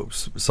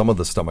 some of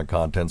the stomach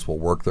contents will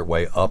work their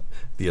way up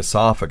the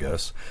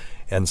esophagus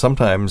and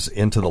sometimes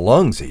into the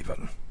lungs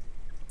even.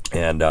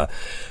 And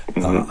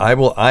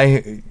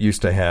I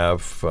used to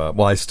have,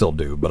 I still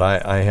do, but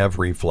I have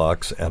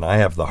reflux and I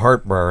have the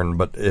heartburn.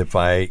 But if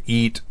I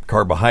eat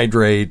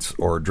carbohydrates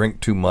or drink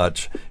too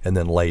much and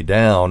then lay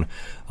down,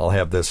 I'll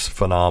have this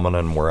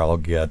phenomenon where I'll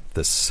get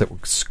this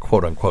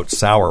quote unquote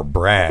sour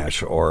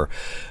brash or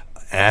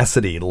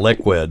acidy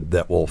liquid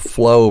that will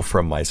flow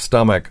from my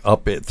stomach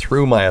up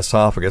through my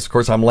esophagus. Of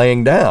course, I'm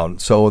laying down,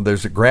 so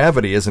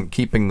gravity isn't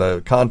keeping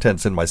the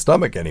contents in my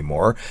stomach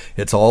anymore.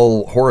 It's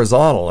all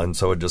horizontal, and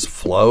so it just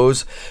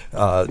flows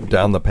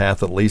down the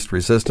path of least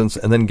resistance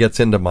and then gets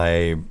into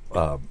my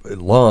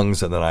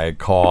lungs, and then I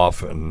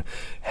cough and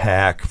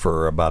hack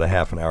for about a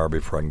half an hour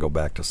before I can go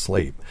back to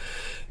sleep.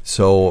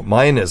 So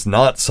mine is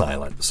not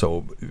silent.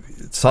 So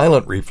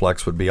silent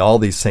reflux would be all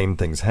these same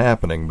things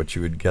happening, but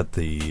you would get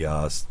the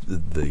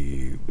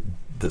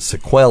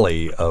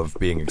sequelae of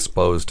being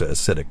exposed to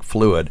acidic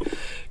fluid,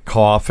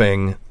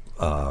 coughing,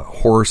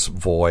 hoarse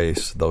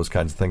voice, those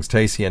kinds of things.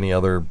 Tacey, any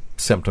other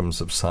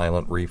symptoms of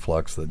silent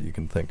reflux that you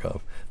can think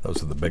of?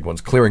 Those are the big ones.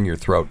 Clearing your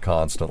throat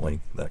constantly,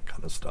 that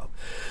kind of stuff.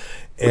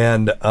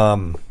 And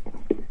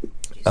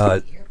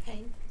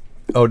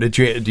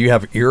do you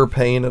have ear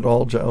pain at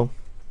all, Joe?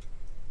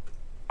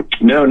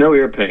 No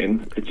ear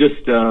pain. It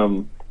just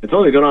it's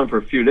only gone on for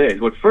a few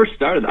days. When it first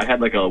started, I had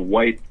like a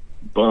white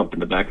bump in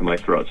the back of my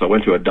throat, so I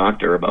went to a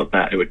doctor about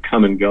that. It would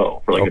come and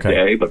go for a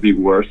day, but be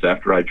worse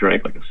after I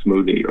drank like a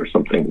smoothie or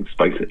something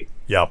spicy.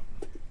 Yep.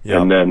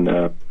 And then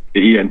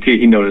the ENT,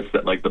 he noticed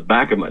that like the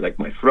back of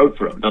my throat,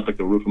 not like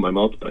the roof of my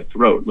mouth, but my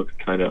throat looked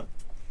kind of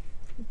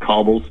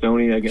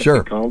cobblestony, I guess they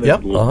called it. A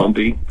little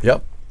bumpy.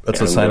 Yep.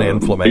 That's a sign of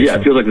inflammation. Yeah,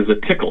 it feels like there's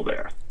a tickle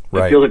there.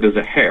 Right. It feels like there's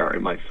a hair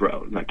in my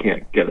throat, and I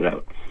can't get it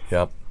out.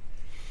 Yep.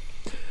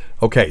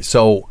 Okay,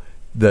 so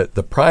the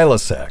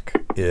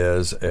Prilosec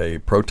is a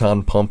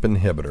proton pump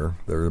inhibitor.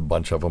 There are a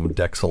bunch of them: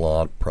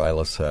 Dexilant,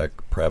 Prilosec,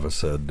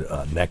 Prevacid,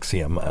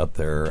 Nexium out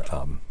there,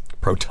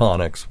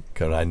 Protonix.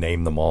 Can I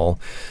name them all?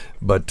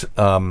 But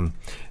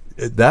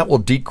that will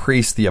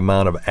decrease the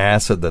amount of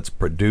acid that's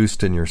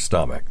produced in your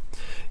stomach.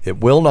 It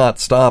will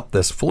not stop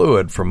this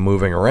fluid from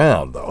moving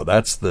around, though.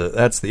 That's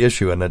the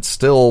issue, and it's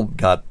still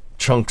got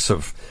chunks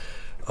of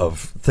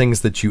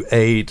things that you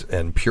ate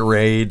and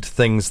pureed,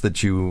 things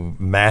that you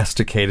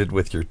masticated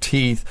with your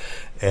teeth,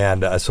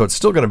 and so it's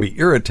still going to be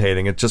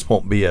irritating. It just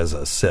won't be as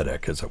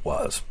acidic as it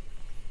was.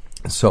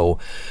 So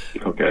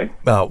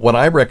what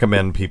I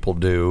recommend people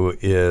do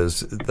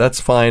is,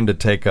 that's fine to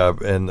take up,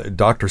 and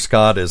Dr.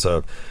 Scott is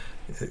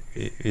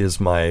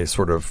my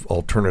sort of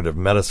alternative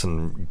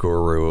medicine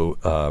guru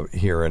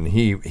here, and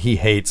he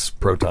hates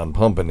proton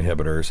pump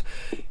inhibitors.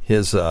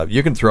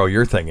 You can throw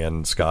your thing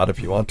in, Scott, if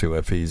you want to.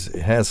 If he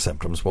has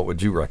symptoms, what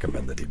would you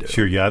recommend that he do?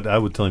 Sure, yeah, I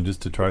would tell him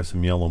just to try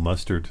some yellow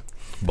mustard.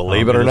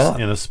 Believe it or not,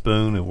 in a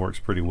spoon, it works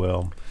pretty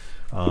well.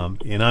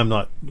 And I'm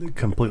not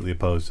completely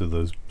opposed to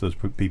those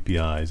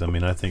PPIs. I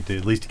mean, I think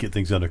at least to get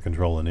things under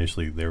control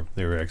initially,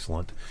 they're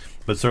excellent.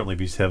 But certainly, if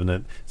he's having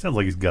it sounds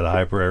like he's got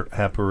a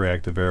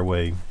hyperreactive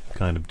airway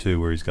kind of too,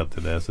 where he's got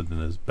that acid in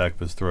his back of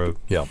his throat.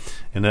 Yeah,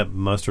 and that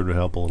mustard would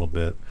help a little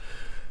bit.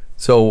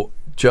 So,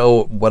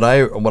 Joe, what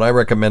I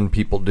recommend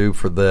people do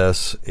for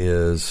this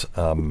is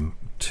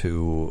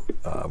to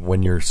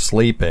when you're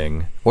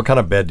sleeping. What kind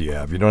of bed do you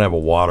have? You don't have a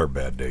water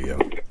bed, do you?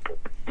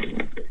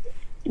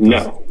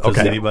 No. Does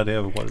anybody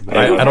have a water bed?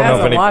 I don't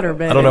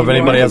know if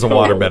anybody has a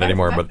water bed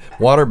anymore, but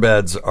water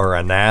beds are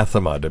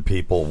anathema to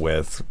people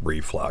with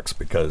reflux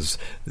because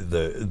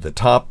the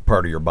top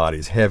part of your body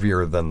is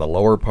heavier than the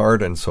lower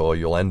part, and so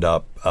you'll end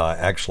up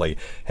actually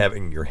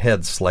having your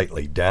head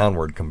slightly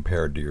downward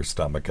compared to your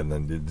stomach, and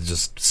then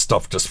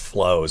stuff just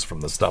flows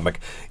from the stomach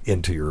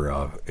into your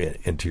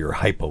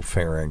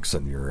hypopharynx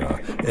and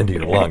into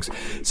your lungs.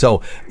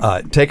 So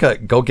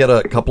go get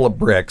a couple of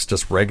bricks,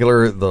 just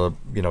regular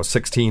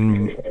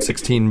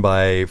 16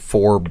 by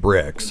 4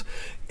 bricks,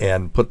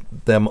 and put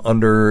them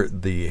under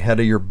the head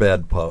of your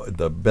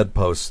the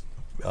bedpost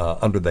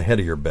under the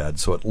head of your bed,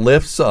 so it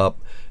lifts up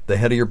the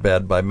head of your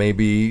bed by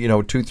maybe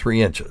 2-3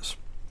 inches.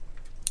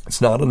 It's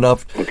not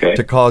enough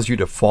to cause you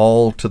to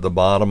fall to the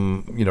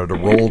bottom, to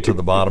roll to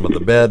the bottom of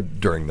the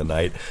bed during the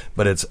night,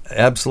 but it's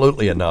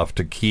absolutely enough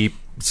to keep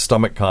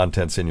stomach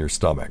contents in your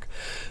stomach.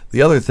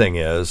 The other thing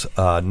is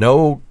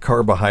no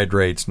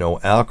carbohydrates, no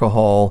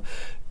alcohol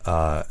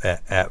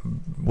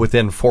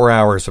within 4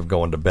 hours of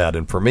going to bed.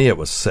 And for me, it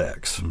was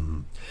 6.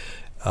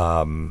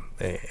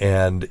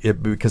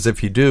 Because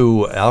if you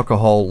do,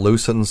 alcohol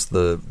loosens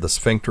the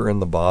sphincter in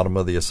the bottom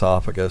of the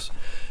esophagus.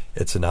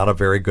 It's not a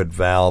very good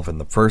valve in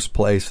the first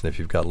place, and if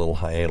you've got a little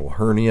hiatal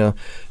hernia,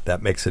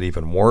 that makes it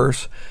even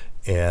worse.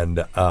 And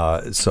the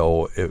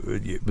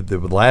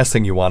last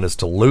thing you want is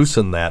to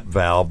loosen that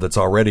valve that's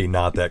already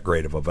not that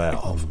great of a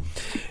valve.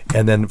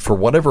 And then for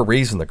whatever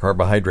reason, the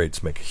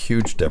carbohydrates make a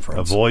huge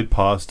difference. Avoid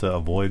pasta,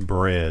 avoid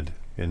bread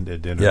at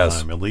dinner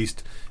time, at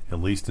least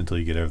until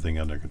you get everything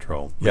under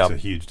control. Makes a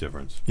huge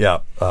difference. Yeah.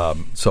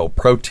 So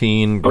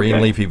protein,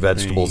 green leafy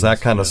vegetables, that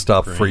kind of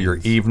stuff for your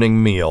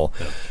evening meal.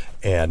 Yeah.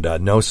 And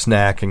no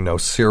snacking, no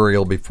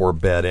cereal before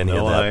bed, any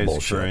of that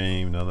bullshit. No ice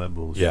cream, none of that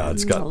bullshit. Yeah,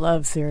 it's got. I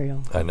love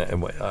cereal. And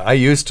I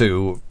used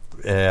to,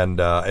 and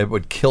it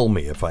would kill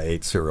me if I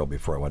ate cereal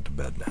before I went to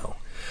bed now.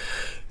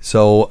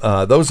 So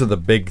those are the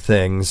big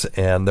things,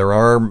 and there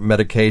are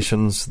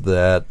medications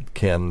that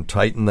can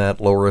tighten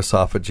that lower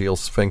esophageal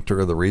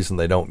sphincter. The reason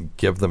they don't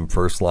give them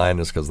first line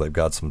is because they've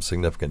got some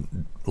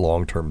significant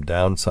long-term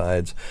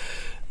downsides.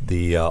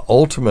 The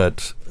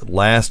ultimate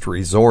last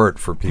resort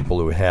for people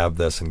who have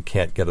this and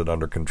can't get it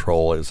under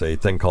control is a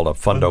thing called a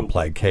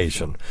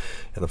fundoplication.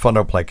 And the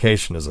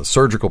fundoplication is a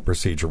surgical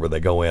procedure where they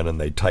go in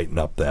and they tighten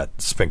up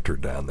that sphincter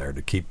down there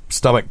to keep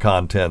stomach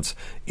contents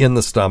in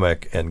the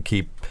stomach and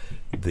keep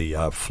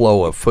the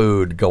flow of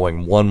food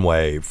going one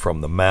way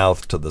from the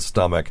mouth to the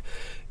stomach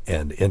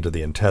and into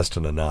the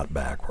intestine and not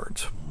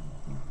backwards.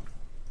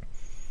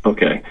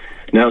 Okay.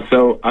 Now,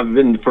 so I've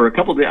been, for a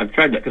couple of days, I've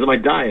tried that because my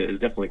diet is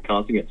definitely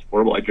causing it. It's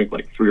horrible. I drink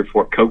like 3 or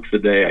 4 Cokes a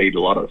day. I eat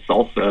a lot of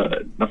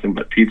salsa, nothing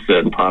but pizza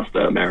and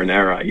pasta,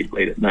 marinara. I eat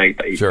late at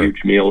night. I eat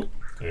huge meals.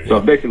 So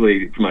I've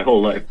basically, for my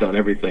whole life, done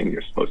everything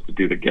you're supposed to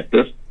do to get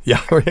this.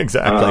 Yeah,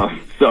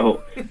 exactly.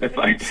 So if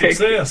I take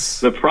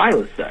the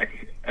Prilosec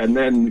and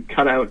then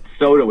cut out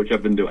soda, which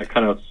I've been doing, I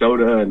cut out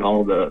soda and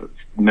all the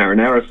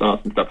marinara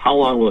sauce and stuff, how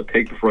long will it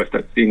take before I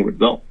start seeing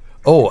results?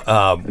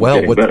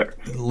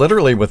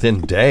 Literally within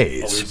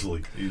days.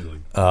 Easily.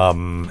 People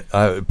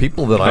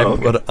that I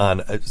put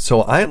on.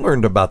 So I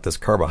learned about this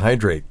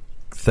carbohydrate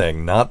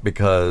thing not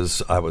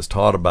because I was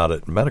taught about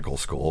it in medical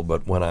school,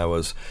 but when I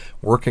was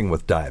working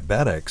with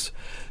diabetics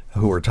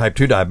who were type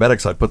 2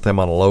 diabetics, I'd put them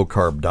on a low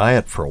carb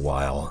diet for a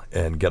while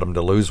and get them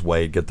to lose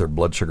weight, get their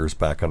blood sugars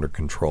back under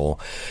control.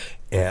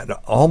 And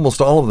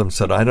almost all of them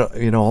said,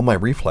 all my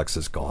reflex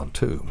is gone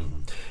too.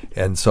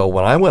 And so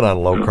when I went on a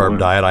low-carb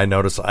diet, I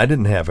noticed I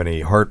didn't have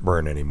any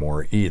heartburn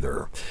anymore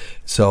either.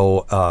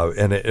 So,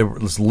 and it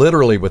was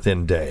literally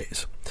within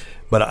days.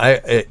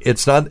 But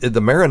it's not, the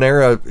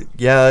marinara,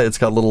 it's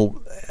got a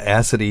little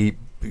acidy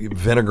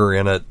vinegar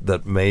in it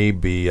that may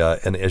be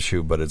an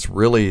issue, but it's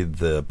really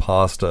the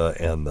pasta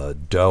and the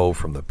dough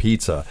from the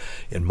pizza,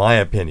 in my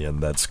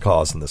opinion, that's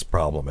causing this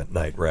problem at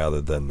night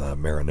rather than the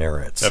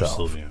marinara itself.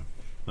 Absolutely.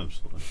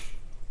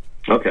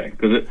 Okay,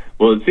 because it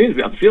seems to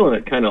be, I'm feeling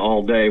it kind of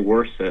all day,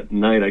 worse at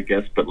night, I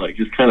guess, but like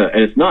just kind of,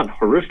 and it's not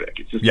horrific.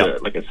 It's just,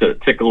 like I said, a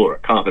tickle or a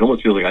cough. It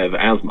almost feels like I have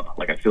asthma.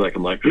 Like I feel like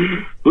I'm like,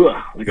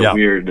 like a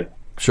weird,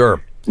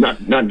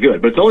 not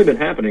good. But it's only been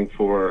happening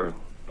for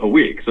a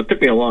week, so it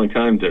took me a long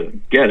time to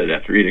get it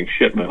after eating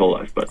shit my whole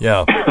life. But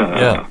well,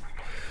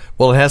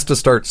 it has to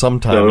start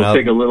sometime. So it'll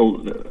take a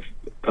little.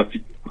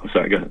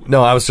 Sorry, go ahead.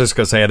 No, I was just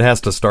going to say it has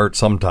to start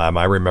sometime.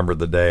 I remember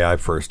the day I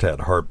first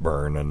had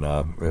heartburn, and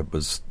it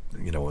was.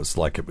 It was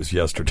like it was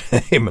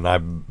yesterday, and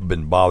I've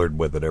been bothered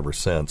with it ever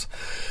since.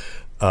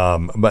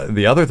 But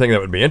the other thing that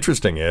would be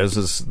interesting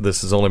is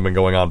this has only been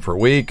going on for a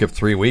week. If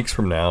 3 weeks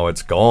from now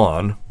it's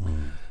gone,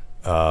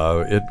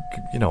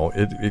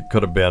 it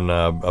could have been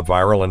a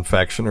viral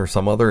infection or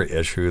some other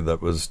issue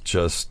that was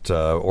just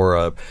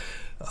or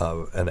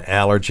an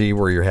allergy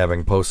where you're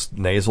having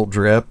post-nasal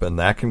drip, and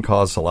that can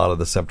cause a lot of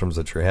the symptoms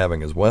that you're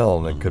having as well,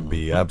 and it could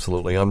be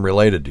absolutely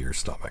unrelated to your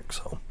stomach.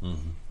 So,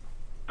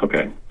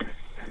 okay.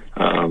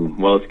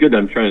 Well, it's good that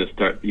I'm trying to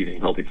start eating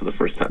healthy for the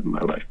first time in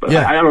my life, but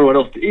I don't know what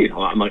else to eat.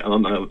 I'm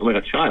like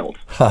a child.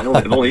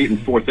 I've only eaten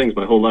 4 things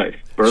my whole life: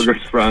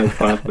 burgers, fries,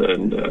 pasta,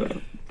 and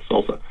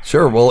salsa.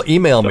 Sure. Well,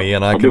 email me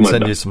and I can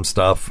send you some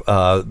stuff.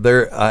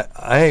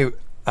 I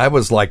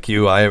was like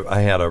you. I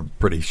had a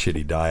pretty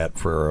shitty diet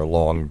for a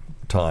long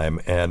time,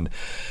 and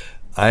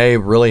I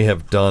really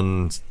have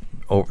done.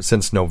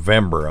 Since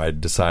November, I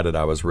decided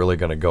I was really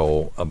going to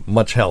go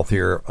much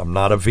healthier. I'm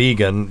not a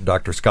vegan.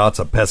 Dr. Scott's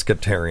a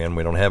pescatarian.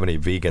 We don't have any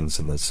vegans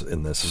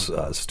in this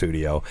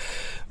studio.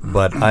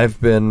 But I've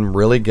been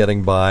really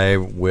getting by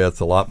with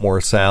a lot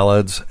more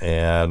salads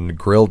and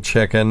grilled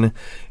chicken.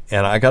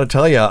 And I got to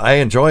tell you, I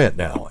enjoy it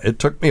now. It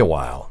took me a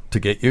while to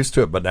get used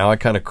to it, but now I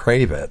kind of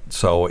crave it.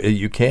 So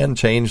you can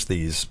change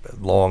these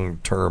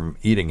long-term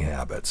eating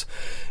habits.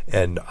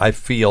 And I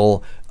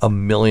feel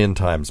 1,000,000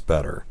 times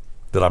better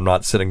that I'm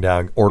not sitting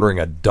down ordering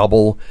a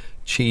double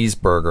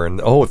cheeseburger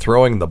and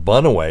throwing the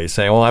bun away,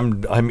 saying, "Oh,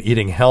 I'm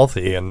eating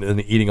healthy,"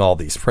 and eating all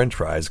these French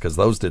fries because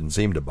those didn't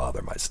seem to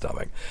bother my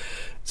stomach.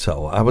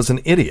 So I was an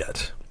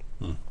idiot,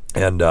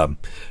 and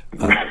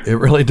it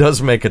really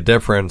does make a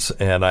difference,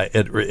 and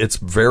it's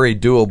very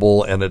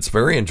doable and it's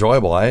very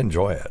enjoyable. I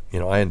enjoy it.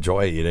 I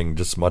enjoy eating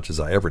just as much as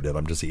I ever did.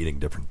 I'm just eating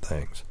different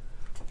things.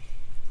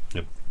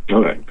 Yep.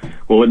 Okay.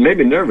 Well, it made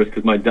me nervous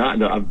because my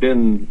diet, I've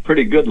been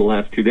pretty good the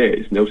last 2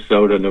 days. No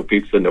soda, no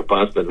pizza, no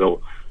pasta,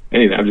 no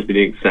anything. I've just been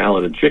eating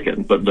salad and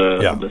chicken, but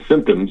the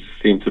symptoms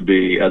seem to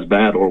be as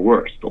bad or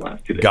worse the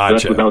last 2 days. Gotcha.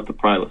 So that's without the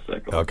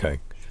Prilosec. Okay.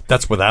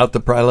 That's without the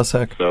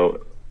Prilosec?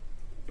 So,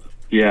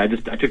 yeah, I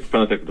took the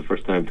Prilosec for the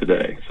first time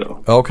today.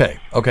 So Okay.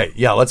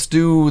 Yeah, let's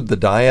do the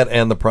diet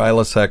and the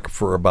Prilosec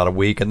for about a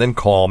week, and then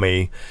call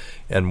me,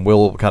 and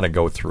we'll kind of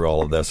go through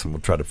all of this, and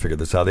we'll try to figure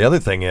this out. The other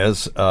thing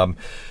is,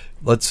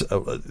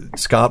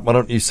 Scott, why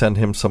don't you send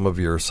him some of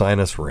your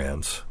sinus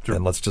rinse,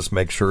 and let's just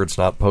make sure it's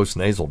not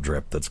post-nasal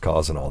drip that's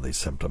causing all these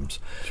symptoms.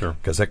 Sure.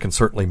 Because that can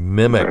certainly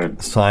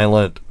mimic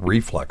silent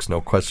reflux,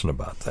 no question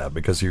about that,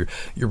 because you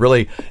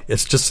really,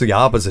 it's just the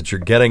opposite. You're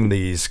getting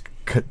these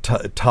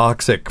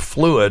toxic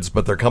fluids,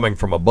 but they're coming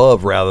from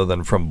above rather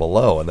than from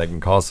below, and they can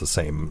cause the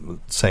same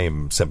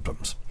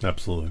symptoms.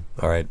 Absolutely.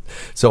 All right.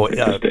 So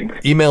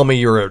email me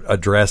your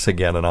address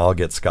again, and I'll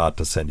get Scott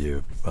to send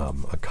you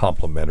a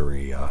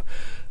complimentary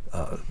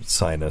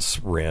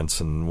sinus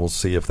rinse, and we'll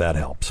see if that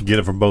helps. Get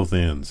it from both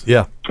ends.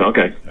 Yeah.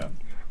 Okay. Yeah.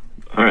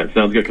 All right,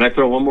 sounds good. Can I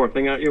throw one more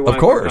thing at you while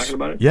Of course. we're talking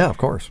about it? Yeah, of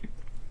course.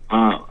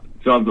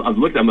 So I've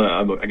looked.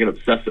 I get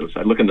obsessive. So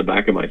I look in the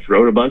back of my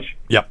throat a bunch.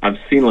 Yep. I've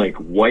seen like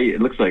white. It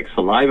looks like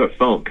saliva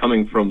foam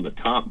coming from the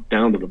top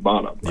down to the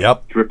bottom.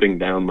 Yep. Dripping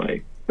down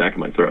my back of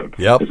my throat.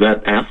 Yep. Is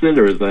that acid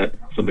or is that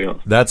something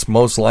else? That's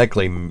most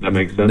likely That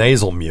makes sense.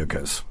 nasal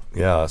mucus.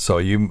 Yeah. So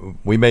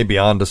we may be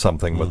onto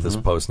something with this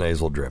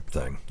post-nasal drip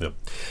thing. Yep.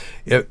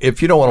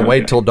 If you don't want to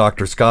wait till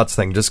Dr. Scott's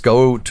thing, just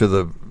go to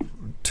the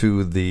if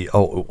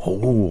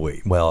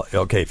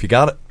you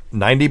got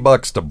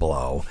 $90 to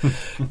blow,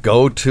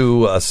 go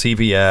to a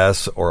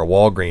CVS or a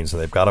Walgreens,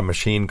 and they've got a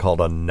machine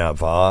called a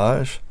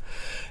Navage.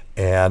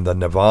 And the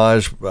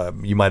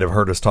Navage, you might have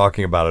heard us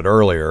talking about it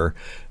earlier,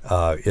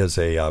 it's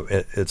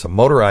a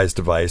motorized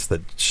device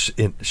that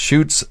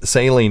shoots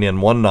saline in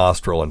one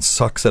nostril and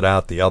sucks it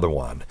out the other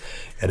one.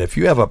 And if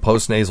you have a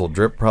post-nasal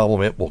drip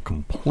problem, it will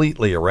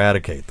completely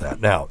eradicate that.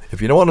 Now,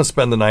 if you don't want to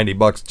spend the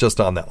 $90 just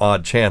on the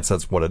odd chance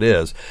that's what it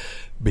is,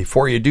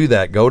 before you do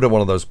that, go to one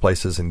of those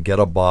places and get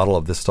a bottle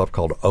of this stuff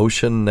called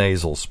Ocean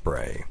Nasal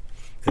Spray.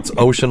 It's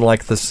ocean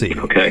like the sea.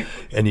 Okay.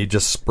 And you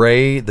just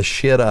spray the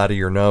shit out of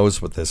your nose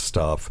with this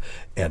stuff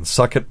and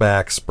suck it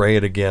back, spray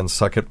it again,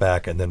 suck it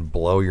back, and then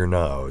blow your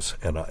nose.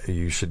 And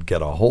you should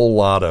get a whole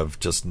lot of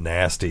just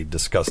nasty,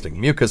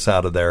 disgusting mucus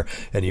out of there.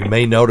 And you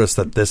may notice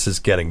that this is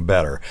getting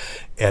better.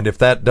 And if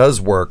that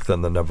does work,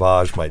 then the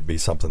Navage might be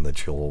something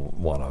that you'll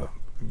want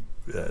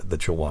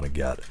to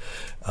get.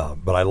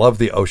 But I love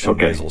the Ocean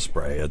Nasal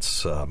Spray.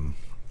 It's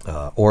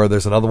or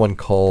there's another one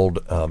called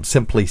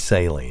Simply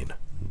Saline.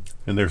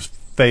 And there's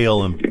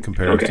fail in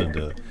comparison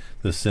to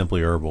the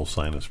Simply Herbal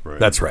sinus spray.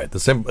 That's right.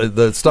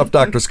 The stuff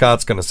Dr.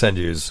 Scott's going to send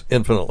you is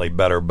infinitely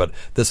better, but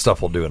this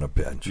stuff will do in a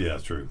pinch. Yeah,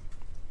 that's true.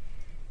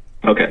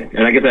 Okay,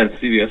 and I get that at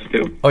CVS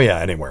too? Oh, yeah,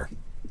 anywhere.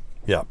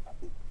 Yeah.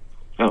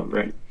 Oh,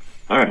 great.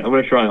 All right, I'm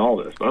going to try all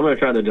this, but I'm going to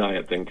try the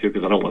diet thing too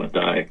because I don't want to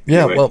die.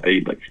 Yeah, anyway, well, I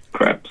eat like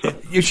crap. So.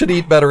 You should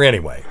eat better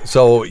anyway.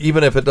 So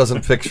even if it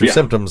doesn't fix your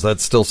symptoms,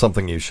 that's still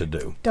something you should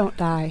do. Don't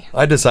die.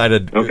 I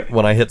decided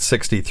when I hit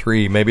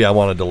 63, maybe I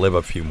wanted to live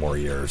a few more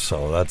years,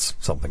 so that's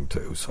something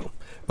too. So,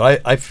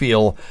 but I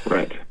feel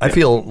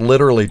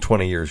literally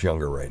 20 years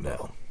younger right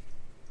now.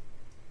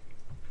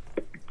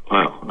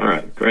 Wow. All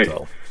right. Great.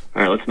 So.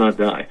 All right, let's not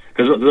die.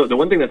 Because the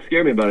one thing that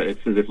scared me about it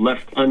is if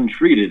left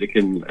untreated, it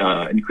can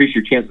increase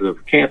your chances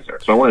of cancer.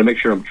 So I want to make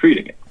sure I'm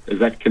treating it. Is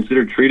that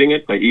considered treating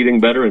it by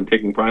eating better and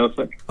taking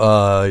Prilosec?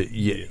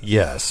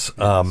 Yes.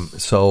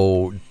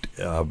 So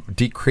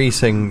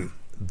decreasing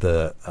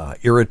the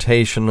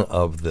irritation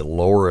of the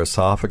lower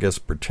esophagus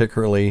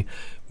particularly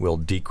will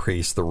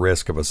decrease the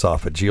risk of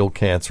esophageal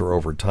cancer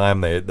over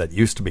time. That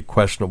used to be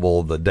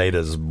questionable. The data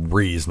is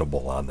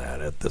reasonable on that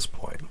at this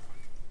point.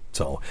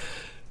 So...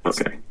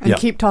 Okay. And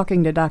keep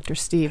talking to Dr.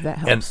 Steve. That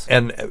helps.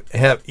 And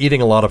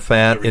eating a lot of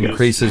fat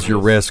increases your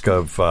risk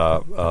of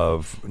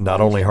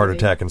not only heart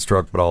attack and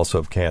stroke, but also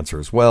of cancer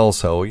as well.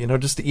 So,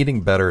 just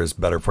eating better is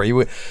better for you.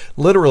 You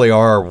literally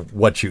are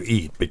what you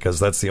eat, because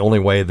that's the only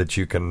way that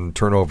you can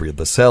turn over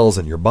the cells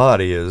in your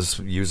body is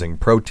using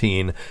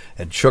protein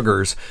and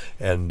sugars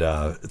and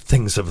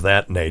things of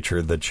that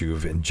nature that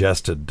you've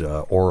ingested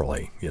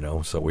orally.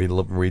 So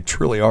we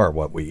truly are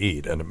what we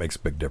eat, and it makes a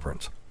big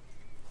difference.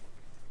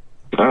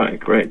 All right,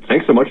 great.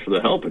 Thanks so much for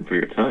the help and for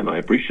your time. I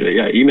appreciate it.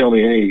 Yeah, email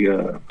me any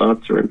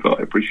thoughts or info.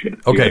 I appreciate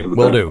it. Okay,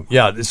 will do.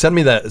 Yeah, send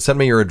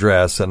me your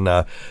address. And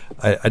I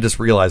just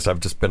realized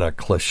I've just been a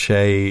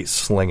cliche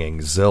slinging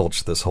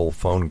zilch this whole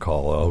phone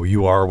call. Oh,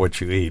 you are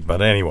what you eat.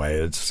 But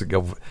anyway, I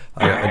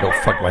go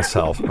fuck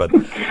myself. But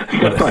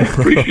I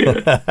appreciate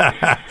it.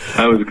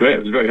 That was great.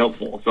 It was very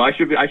helpful. So I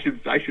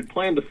should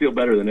plan to feel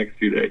better the next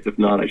few days. If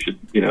not, I should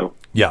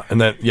Yeah,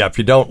 and then if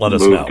you don't, let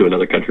us know. Move to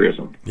another country or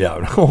something.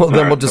 Yeah, well,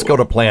 then we'll just go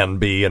to Plan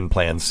B and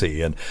Plan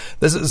C, and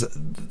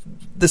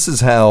this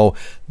is how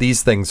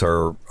these things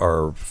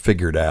are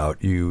figured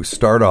out. You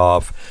start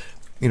off,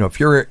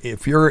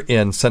 if you're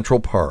in Central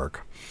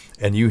Park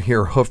and you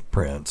hear hoof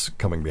prints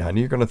coming behind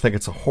you, you're going to think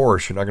it's a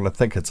horse. You're not going to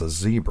think it's a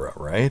zebra,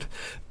 right?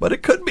 But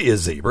it could be a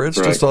zebra. It's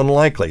just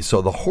unlikely.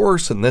 So the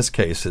horse in this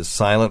case is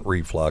silent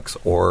reflux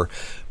or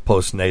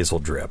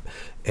postnasal drip.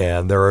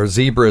 And there are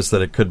zebras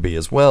that it could be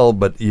as well,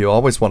 but you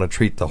always want to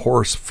treat the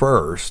horse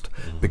first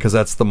because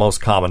that's the most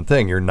common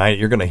thing. You're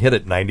going to hit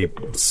it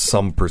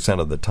 90%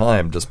 of the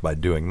time just by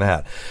doing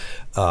that.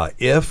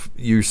 If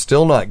you're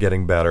still not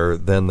getting better,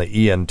 then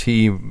the ENT,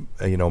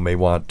 may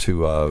want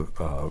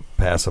to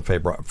pass a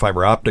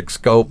fiber optic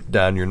scope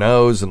down your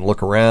nose and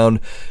look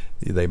around.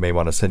 They may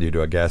want to send you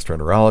to a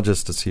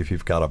gastroenterologist to see if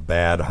you've got a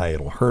bad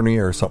hiatal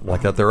hernia or something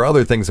like that. There are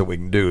other things that we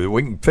can do.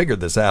 We can figure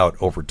this out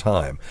over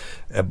time,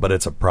 but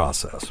it's a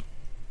process.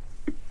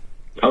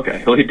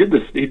 Okay. Well, he did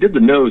the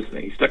nose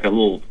thing. He stuck a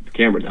little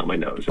camera down my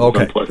nose. It was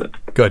unpleasant.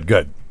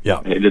 Good. Yeah.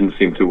 And he didn't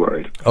seem too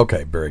worried.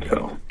 Okay. Very good.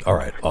 All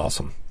right.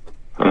 Awesome.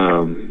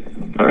 All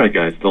right,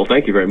 guys. Well,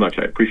 thank you very much.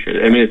 I appreciate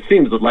it. I mean, it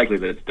seems likely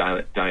that it's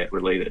diet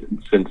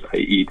related since I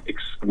eat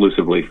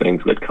exclusively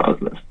things that cause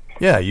this.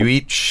 Yeah, you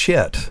eat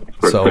shit.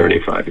 For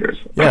 35 years.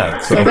 Yeah.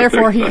 So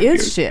therefore he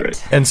is shit.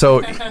 Great. And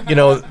so,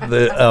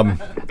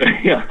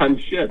 yeah, I'm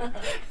shit.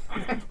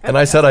 And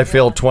I said I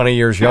feel 20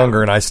 years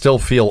younger, and I still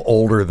feel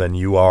older than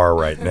you are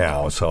right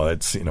now. So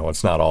it's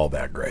it's not all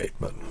that great.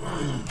 But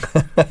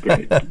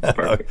great.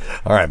 Perfect.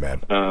 All right,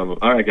 man. All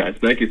right, guys.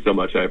 Thank you so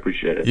much. I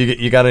appreciate it.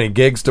 You got any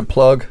gigs to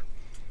plug?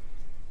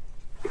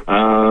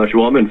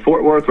 Well, I'm in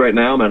Fort Worth right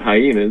now. I'm at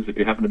Hyenas. If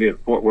you happen to be at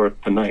Fort Worth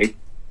tonight.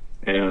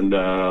 And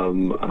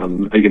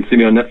you can see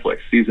me on Netflix.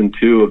 Season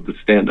 2 of the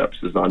stand-ups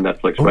is on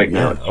Netflix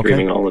now. It's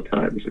streaming all the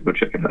time, so go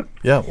check it out.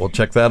 Yeah, we'll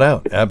check that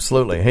out.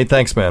 Absolutely. Hey,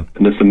 thanks, man.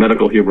 And there's some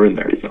medical humor in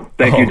there, so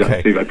thank you,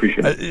 Dr. Steve. I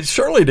appreciate it.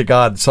 Surely to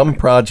God, some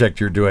project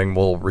you're doing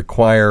will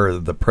require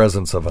the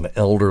presence of an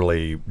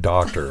elderly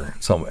doctor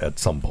at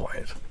some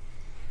point.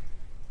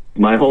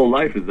 My whole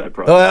life is that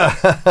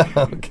project.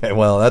 Okay,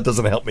 well, that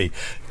doesn't help me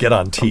get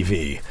on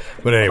TV.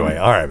 But anyway,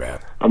 all right, man.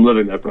 I'm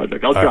living that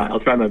project. I'll try. Right. I'll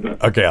try my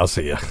best. Okay, I'll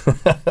see you.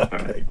 All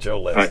right.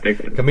 Joe List. All right, thanks.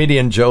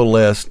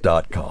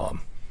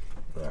 ComedianJoeList.com.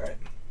 All right.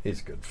 He's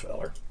a good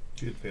feller.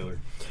 Good feller.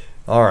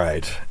 All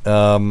right.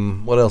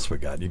 What else we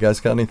got? You guys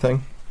got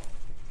anything?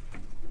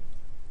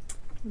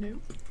 No.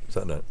 Is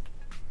that it?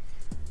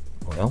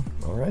 Well,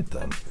 all right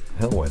then.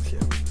 Hell with you.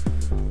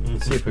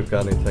 Let's see if we've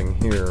got anything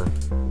here.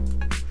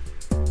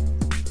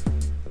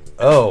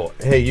 Oh,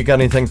 hey, you got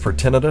anything for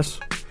tinnitus?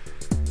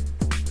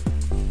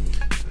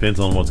 Depends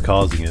on what's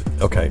causing it.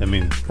 Okay. I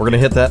mean, we're going to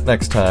hit that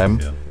next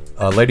time. Yeah.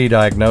 Lady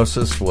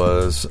Diagnosis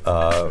was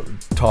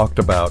talked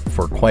about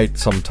for quite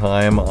some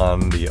time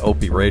on the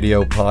Opie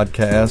Radio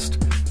podcast.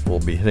 We'll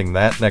be hitting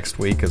that next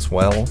week as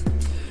well.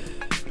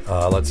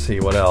 Let's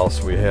see what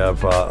else. We have,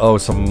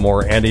 some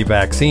more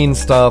anti-vaccine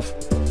stuff.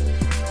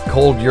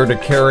 Cold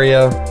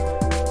urticaria.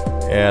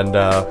 And,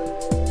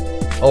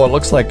 it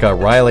looks like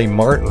Riley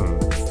Martin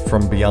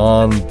from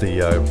Beyond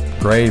the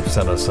Grave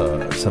sent us a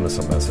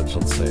message.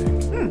 Let's see.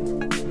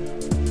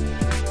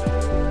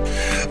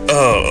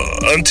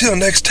 Until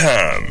next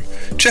time,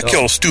 check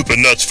your stupid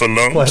nuts for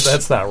lumps. Well,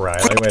 that's not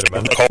right. Wait a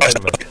minute.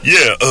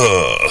 Yeah,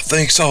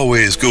 thanks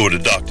always go to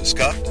Dr.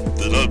 Scott,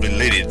 the lovely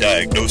Lady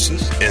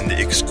Diagnosis, and the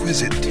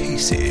exquisite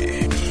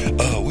Tacy.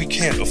 We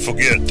can't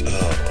forget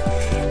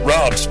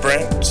Rob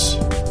Sprance,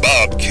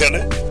 Bob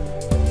Kelly,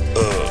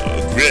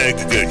 Greg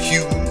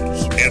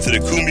Hughes, Anthony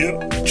Cumia,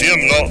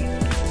 Jim Norton,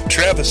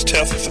 Travis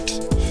Tefft,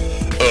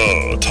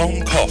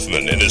 Tom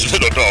Kaufman and his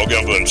little dog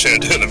Ember in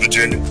Chantilly,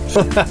 Virginia.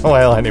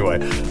 Well, anyway,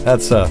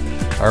 that's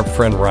our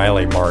friend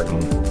Riley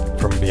Martin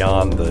from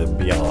Beyond the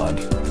Beyond.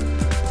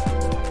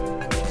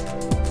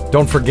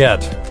 Don't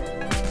forget,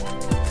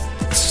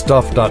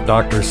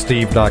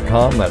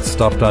 stuff.drsteve.com. That's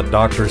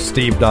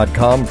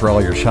stuff.drsteve.com for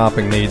all your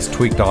shopping needs.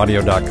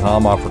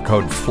 Tweakedaudio.com. Offer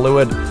code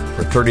FLUID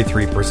for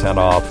 33%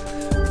 off.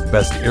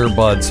 Best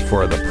earbuds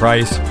for the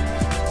price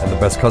and the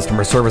best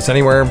customer service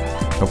anywhere.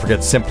 Don't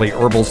forget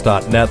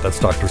simplyherbals.net. That's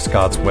Dr.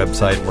 Scott's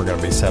website. We're going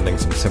to be sending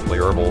some Simply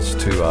Herbals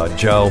to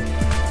Joe.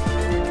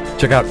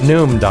 Check out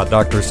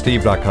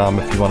noom.drsteve.com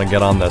if you want to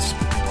get on this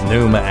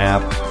Noom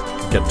app.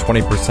 Get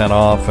 20%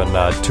 off and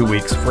 2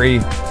 weeks free.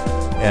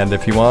 And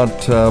if you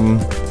want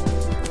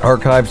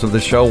archives of the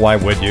show, why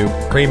would you?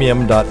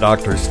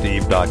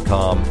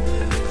 Premium.drsteve.com.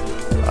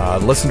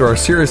 Listen to our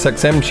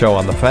SiriusXM show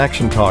on the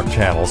Faction Talk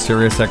channel,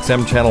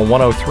 SiriusXM channel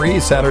 103,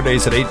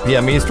 Saturdays at 8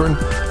 p.m. Eastern,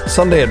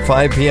 Sunday at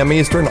 5 p.m.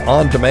 Eastern,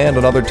 on demand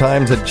and other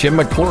times at Jim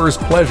McClure's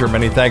pleasure.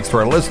 Many thanks to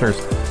our listeners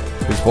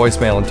whose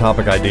voicemail and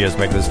topic ideas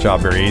make this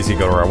job very easy.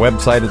 Go to our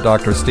website at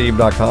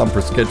drsteve.com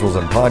for schedules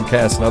and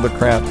podcasts and other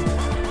crap.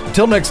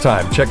 Until next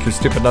time, check your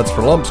stupid nuts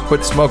for lumps,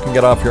 quit smoking,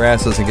 get off your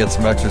asses, and get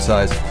some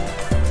exercise.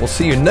 We'll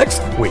see you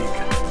next week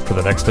for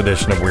the next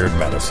edition of Weird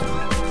Medicine.